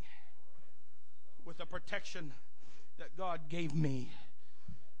standing with the protection that God gave me,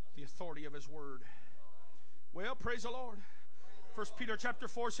 the authority of his word. Well, praise the Lord. 1 Peter chapter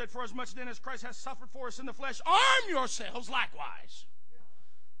 4 said, for as much then as Christ has suffered for us in the flesh, arm yourselves likewise.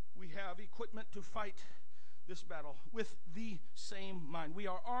 We have equipment to fight this battle with the same mind. We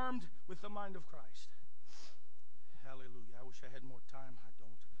are armed with the mind of Christ. Hallelujah. I wish I had more time. I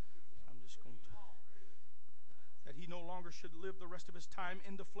don't. I'm just going to. That he no longer should live the rest of his time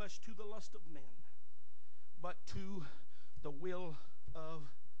in the flesh to the lust of men, but to the will of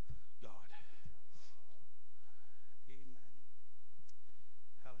God. Amen.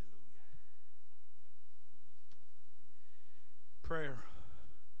 Hallelujah. Prayer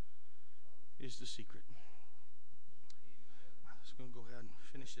is the secret. I'm just going to go ahead and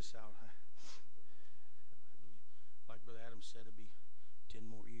finish this out. Like Brother Adam said, it'll be 10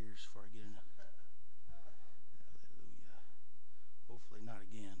 more years before I get in. Hallelujah. Hopefully not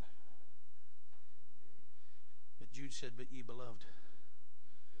again. But Jude said, but ye beloved.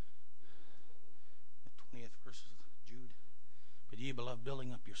 The 20th verse of Jude. But ye beloved,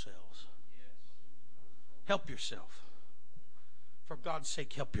 building up yourselves. Help yourself. For God's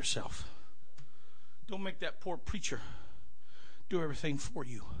sake, help yourself. Don't make that poor preacher do everything for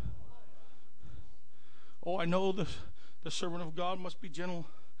you. Oh, I know the servant of God must be gentle,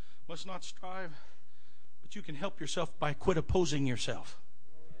 must not strive. But you can help yourself by quit opposing yourself.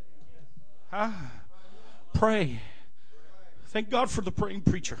 Huh? Pray. Thank God for the praying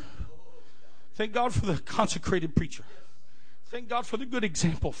preacher. Thank God for the consecrated preacher. Thank God for the good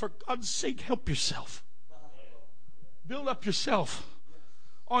example. For God's sake, help yourself. Build up yourself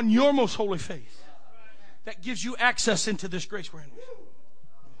on your most holy faith that gives you access into this grace we're in.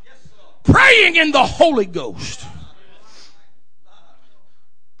 Praying in the Holy Ghost.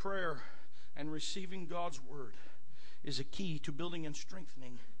 Prayer and receiving God's word is a key to building and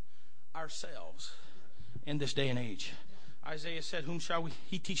strengthening ourselves in this day and age. Isaiah said, whom shall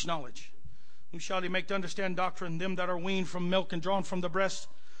he teach knowledge? Whom shall he make to understand doctrine? Them that are weaned from milk and drawn from the breast.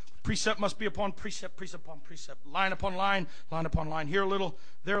 Precept must be upon precept, precept upon precept, line upon line, line upon line. Here a little,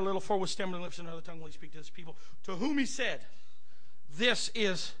 there a little, for with stammering lips and another tongue will he speak to his people. To whom he said, this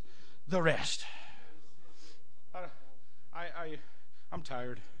is the rest. I'm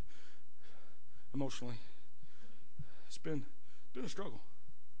tired emotionally. It's been a struggle.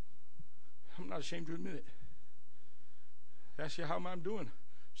 I'm not ashamed to admit it. Ask you how I'm doing.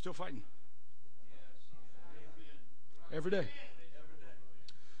 Still fighting. Every day.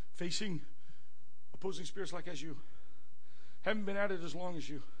 Facing opposing spirits like as you. Haven't been at it as long as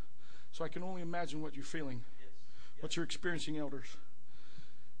you. So I can only imagine what you're feeling. What you're experiencing, elders.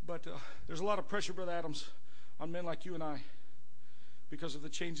 But there's a lot of pressure, Brother Adams, on men like you and I. Because of the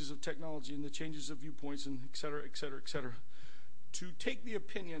changes of technology and the changes of viewpoints and et cetera, et cetera, et cetera. To take the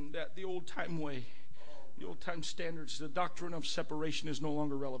opinion that the old time way The old time standards, the doctrine of separation is no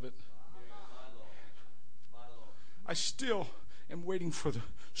longer relevant. I still am waiting for the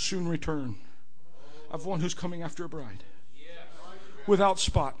soon return of one who's coming after a bride. Without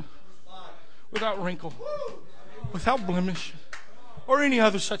spot, without wrinkle, without blemish, or any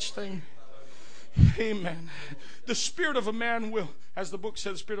other such thing. Amen. The spirit of a man will, as the book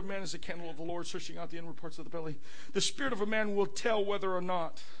says, the spirit of man is the candle of the Lord, searching out the inward parts of the belly. The spirit of a man will tell whether or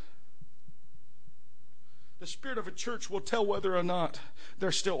not. The spirit of a church will tell whether or not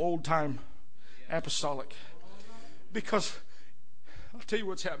they're still old time apostolic. Because I'll tell you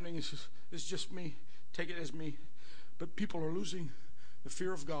what's happening. It's just me. Take it as me. But people are losing the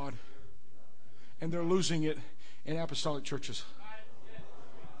fear of God. And they're losing it in apostolic churches.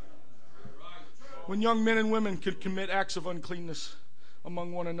 When young men and women could commit acts of uncleanness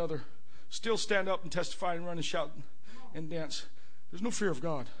among one another, still stand up and testify and run and shout and dance, there's no fear of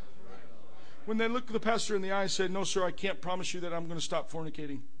God. When they look the pastor in the eye and say, "No, sir, I can't promise you that I'm going to stop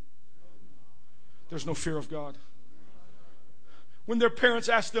fornicating," there's no fear of God. When their parents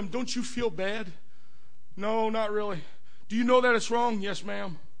ask them, "Don't you feel bad?" "No, not really." "Do you know that it's wrong?" "Yes,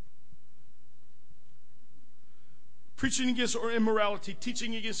 ma'am." Preaching against immorality,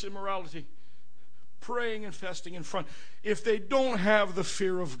 teaching against immorality, praying and fasting in front. If they don't have the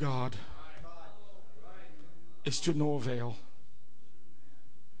fear of God, it's to no avail.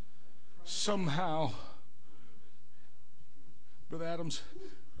 Somehow, Brother Adams,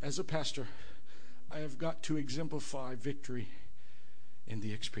 as a pastor, I have got to exemplify victory in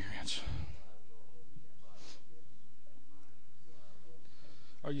the experience.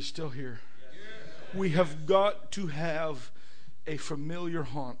 Are you still here? We have got to have a familiar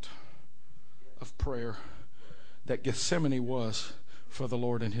haunt of prayer that Gethsemane was for the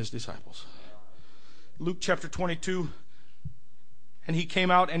Lord and his disciples. Luke chapter 22, and he came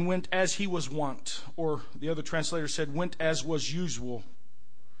out and went as he was wont, or the other translator said, went as was usual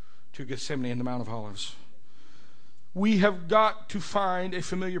to Gethsemane in the Mount of Olives. We have got to find a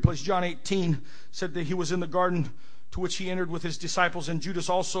familiar place. John 18 said that he was in the garden to which he entered with his disciples, and Judas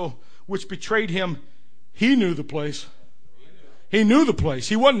also, which betrayed him. He knew the place. He knew the place.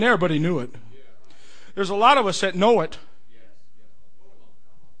 He wasn't there, but he knew it. There's a lot of us that know it.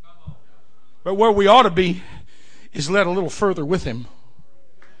 But where we ought to be is led a little further with him,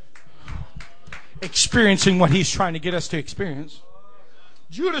 experiencing what he's trying to get us to experience.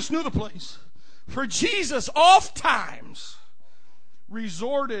 Judas knew the place. For Jesus oft times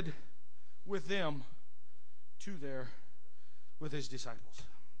resorted with them to there with his disciples.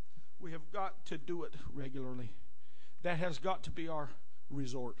 We have got to do it regularly. That has got to be our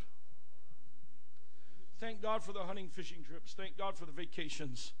resort. Thank God for the hunting, fishing trips. Thank God for the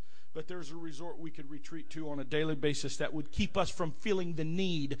vacations. But there's a resort we could retreat to on a daily basis that would keep us from feeling the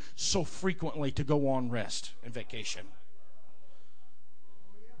need so frequently to go on rest and vacation.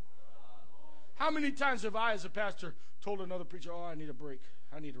 How many times have I, as a pastor, told another preacher, "Oh, I need a break.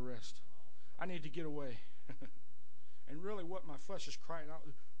 I need a rest. I need to get away." And really what my flesh is crying out,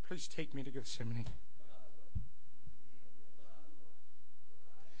 "Please take me to Gethsemane."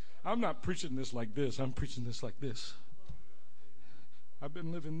 I'm not preaching this like this. I'm preaching this like this. I've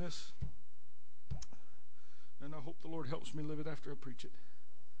been living this. And I hope the Lord helps me live it after I preach it.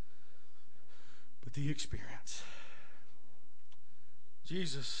 But the experience.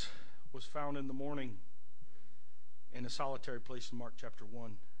 Jesus was found in the morning in a solitary place in Mark chapter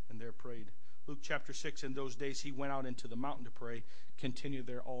 1, and there prayed. Luke chapter 6, in those days he went out into the mountain to pray, continued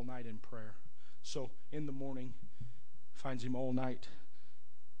there all night in prayer. So in the morning, finds him all night.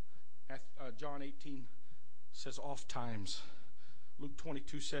 John 18 says oft times. Luke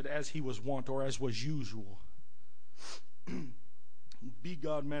 22 said as he was wont, or as was usual. Be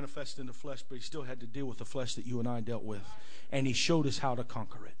God manifest in the flesh, but he still had to deal with the flesh that you and I dealt with. And he showed us how to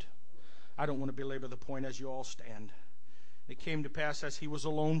conquer it. I don't want to belabor the point as you all stand. It came to pass as he was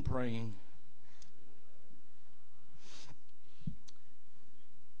alone praying.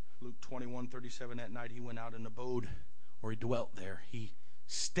 Luke 21:37, at night he went out and abode, or he dwelt there. He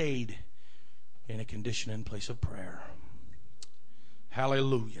stayed in a condition in place of prayer.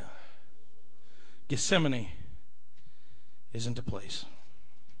 Hallelujah. Gethsemane isn't a place.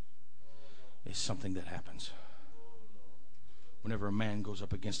 It's something that happens whenever a man goes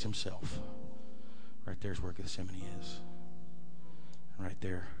up against himself. Right there's where Gethsemane is. And right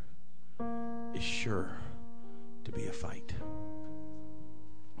there is sure to be a fight.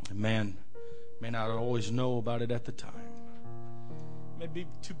 A man may not always know about it at the time. May be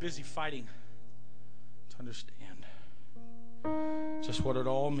too busy fighting to understand just what it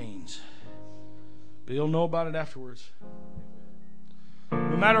all means. But he'll know about it afterwards.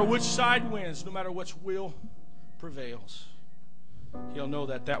 No matter which side wins, no matter which will prevails, he'll know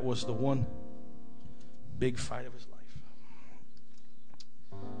that that was the one big fight of his life.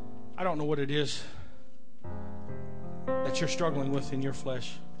 I don't know what it is that you're struggling with in your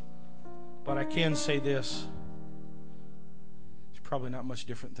flesh, but I can say this. It's probably not much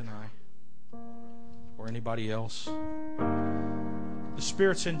different than I or anybody else. The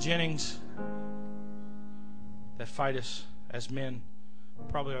spirits in Jennings that fight us as men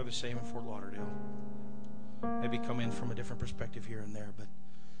probably are the same in Fort Lauderdale. Maybe come in from a different perspective here and there, but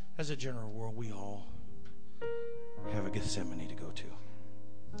as a general world, we all have a Gethsemane to go to.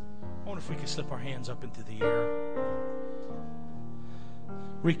 I wonder if we could slip our hands up into the air,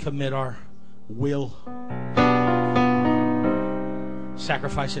 recommit our will,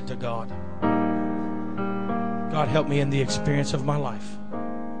 sacrifice it to God. God, help me in the experience of my life,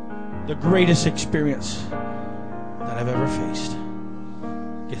 the greatest experience that I've ever faced,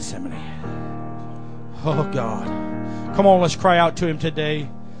 Gethsemane. Oh God, come on, let's cry out to him today.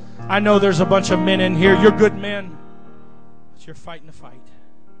 I know there's a bunch of men in here. You're good men, but you're fighting a fight.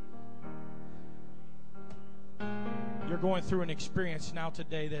 You're going through an experience now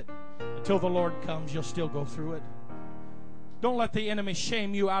today that until the Lord comes, you'll still go through it. Don't let the enemy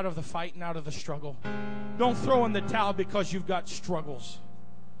shame you out of the fight and out of the struggle. Don't throw in the towel because you've got struggles.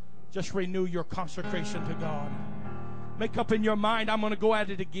 Just renew your consecration to God. Make up in your mind, I'm going to go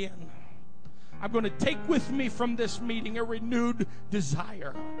at it again. I'm going to take with me from this meeting a renewed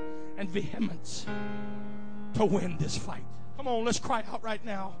desire and vehemence to win this fight. Come on, let's cry out right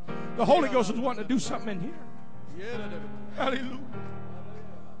now. The Holy Ghost is wanting to do something in here. Hallelujah.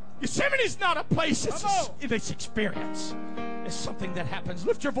 Gethsemane is not a place, it's experience. It's something that happens.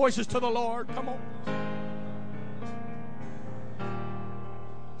 Lift your voices to the Lord. Come on.